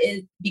about that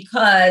is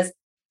because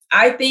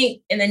I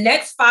think in the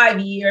next 5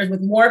 years,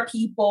 with more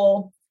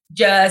people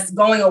just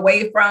going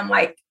away from,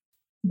 like,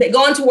 they're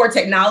going toward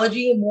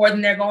technology more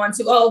than they're going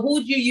to, oh,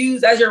 who'd you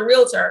use as your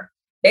realtor?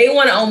 They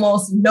want to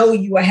almost know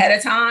you ahead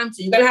of time.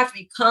 So you're going to have to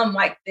become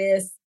like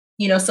this,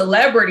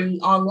 celebrity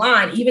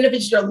online, even if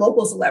it's your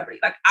local celebrity.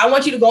 Like, I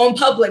want you to go in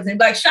Publix and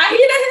be like,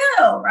 Shahida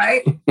Hill,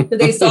 right? Because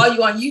they saw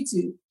you on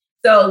YouTube.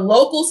 So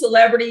Local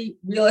Celebrity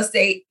Real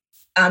Estate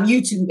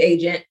YouTube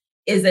Agent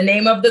is the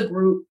name of the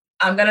group.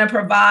 I'm going to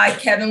provide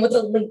Kevin with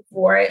a link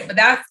for it. But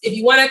that's, if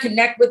you want to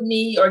connect with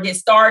me or get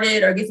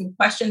started or get some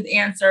questions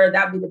answered,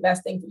 that'd be the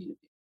best thing for you to do.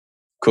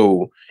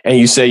 Cool. And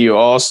you say you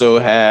also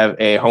have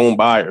a home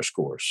buyers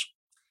course.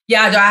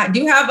 Yeah, I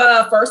do have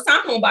a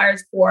first-time home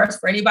buyers course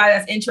for anybody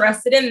that's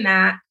interested in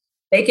that.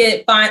 They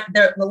can find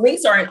the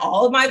links are in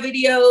all of my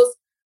videos.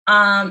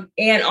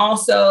 And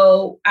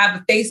also I have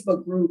a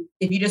Facebook group.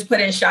 If you just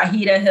put in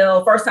Shahida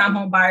Hill, first-time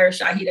home buyers,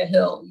 Shahida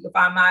Hill, you can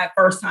find my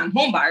first-time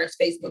home buyers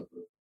Facebook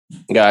group.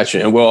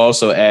 Gotcha. And we'll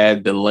also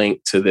add the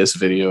link to this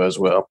video as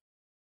well.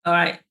 All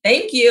right.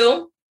 Thank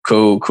you.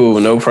 Cool.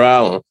 No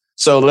problem.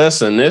 So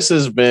listen, this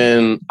has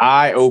been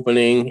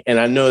eye-opening, and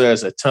I know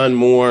there's a ton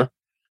more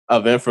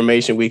of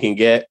information we can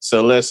get.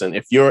 So listen,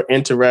 if you're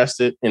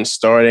interested in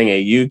starting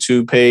a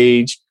YouTube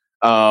page,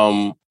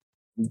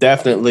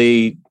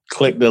 definitely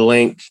click the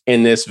link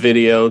in this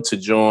video to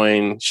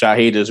join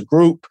Shahida's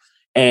group,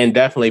 and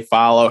definitely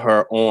follow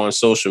her on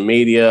social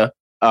media,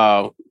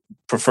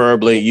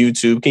 preferably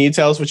YouTube. Can you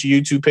tell us what your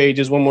YouTube page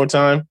is one more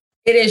time?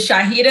 It is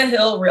Shahida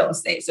Hill Real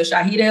Estate. So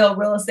Shahida Hill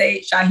Real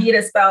Estate,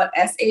 Shahida spelled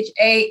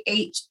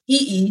SHAHEEDAH,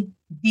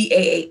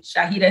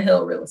 Shahida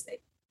Hill Real Estate.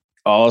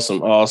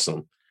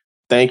 Awesome.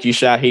 Thank you,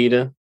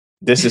 Shahida.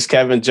 This is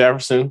Kevin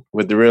Jefferson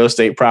with the Real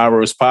Estate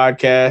Proverbs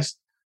Podcast.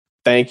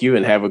 Thank you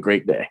and have a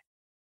great day.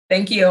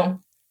 Thank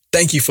you.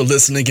 Thank you for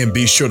listening, and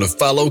be sure to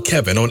follow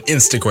Kevin on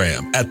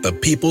Instagram at The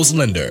People's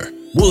Lender.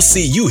 We'll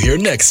see you here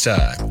next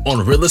time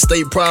on Real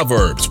Estate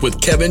Proverbs with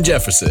Kevin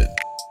Jefferson.